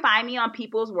 well, you can find me on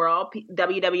People's World,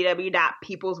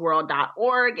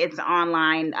 www.peoplesworld.org. It's an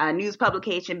online news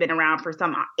publication, been around for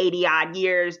some 80-odd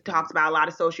years, talks about a lot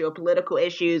of socio-political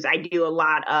issues. I do a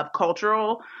lot of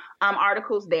cultural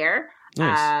articles there.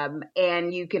 Nice.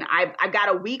 And you can, I've got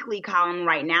a weekly column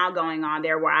right now going on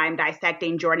there where I'm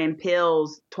dissecting Jordan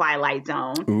Peele's Twilight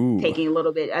Zone, taking a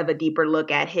little bit of a deeper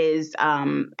look at his,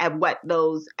 at what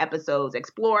those episodes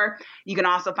explore. You can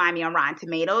also find me on Rotten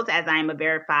Tomatoes, as I am a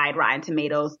verified Rotten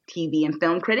Tomatoes TV and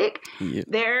film critic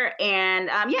there. And,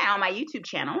 on my YouTube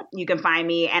channel, you can find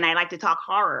me, and I like to talk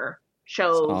horror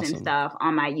shows and stuff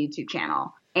on my YouTube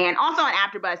channel. And also on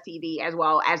AfterBuzz TV, as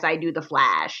well as I do The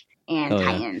Flash and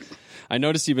Titans. Yeah. I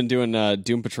noticed you've been doing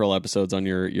Doom Patrol episodes on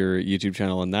your YouTube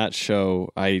channel, and that show,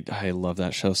 I love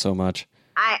that show so much.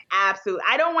 I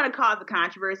don't want to cause a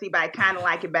controversy, but I kind of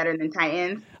like it better than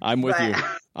Titans. I'm with you.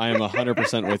 I am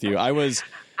 100% with you.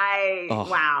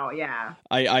 Wow, yeah.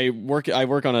 I work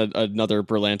on another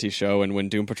Berlanti show, and when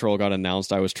Doom Patrol got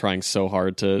announced, I was trying so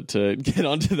hard to get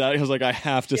onto that. I was like, I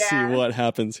have to see what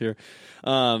happens here.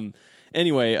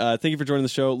 Anyway, thank you for joining the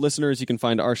show. Listeners, you can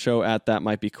find our show at That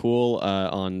Might Be Cool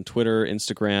on Twitter,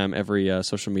 Instagram, every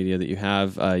social media that you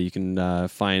have. You can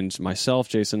find myself,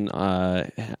 Jason,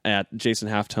 at Jason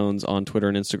Halftones on Twitter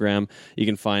and Instagram. You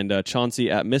can find Chauncey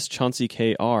at Miss Chauncey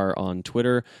KR on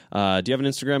Twitter. Do you have an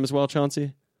Instagram as well,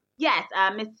 Chauncey? Yes,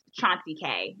 Miss Chauncey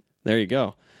K. There you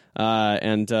go.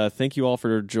 And thank you all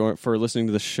for listening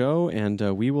to the show, and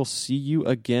we will see you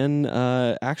again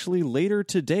actually later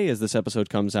today as this episode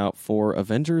comes out for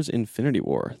Avengers Infinity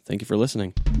War. Thank you for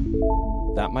listening.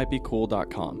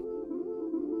 ThatMightBeCool.com.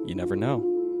 You never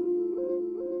know.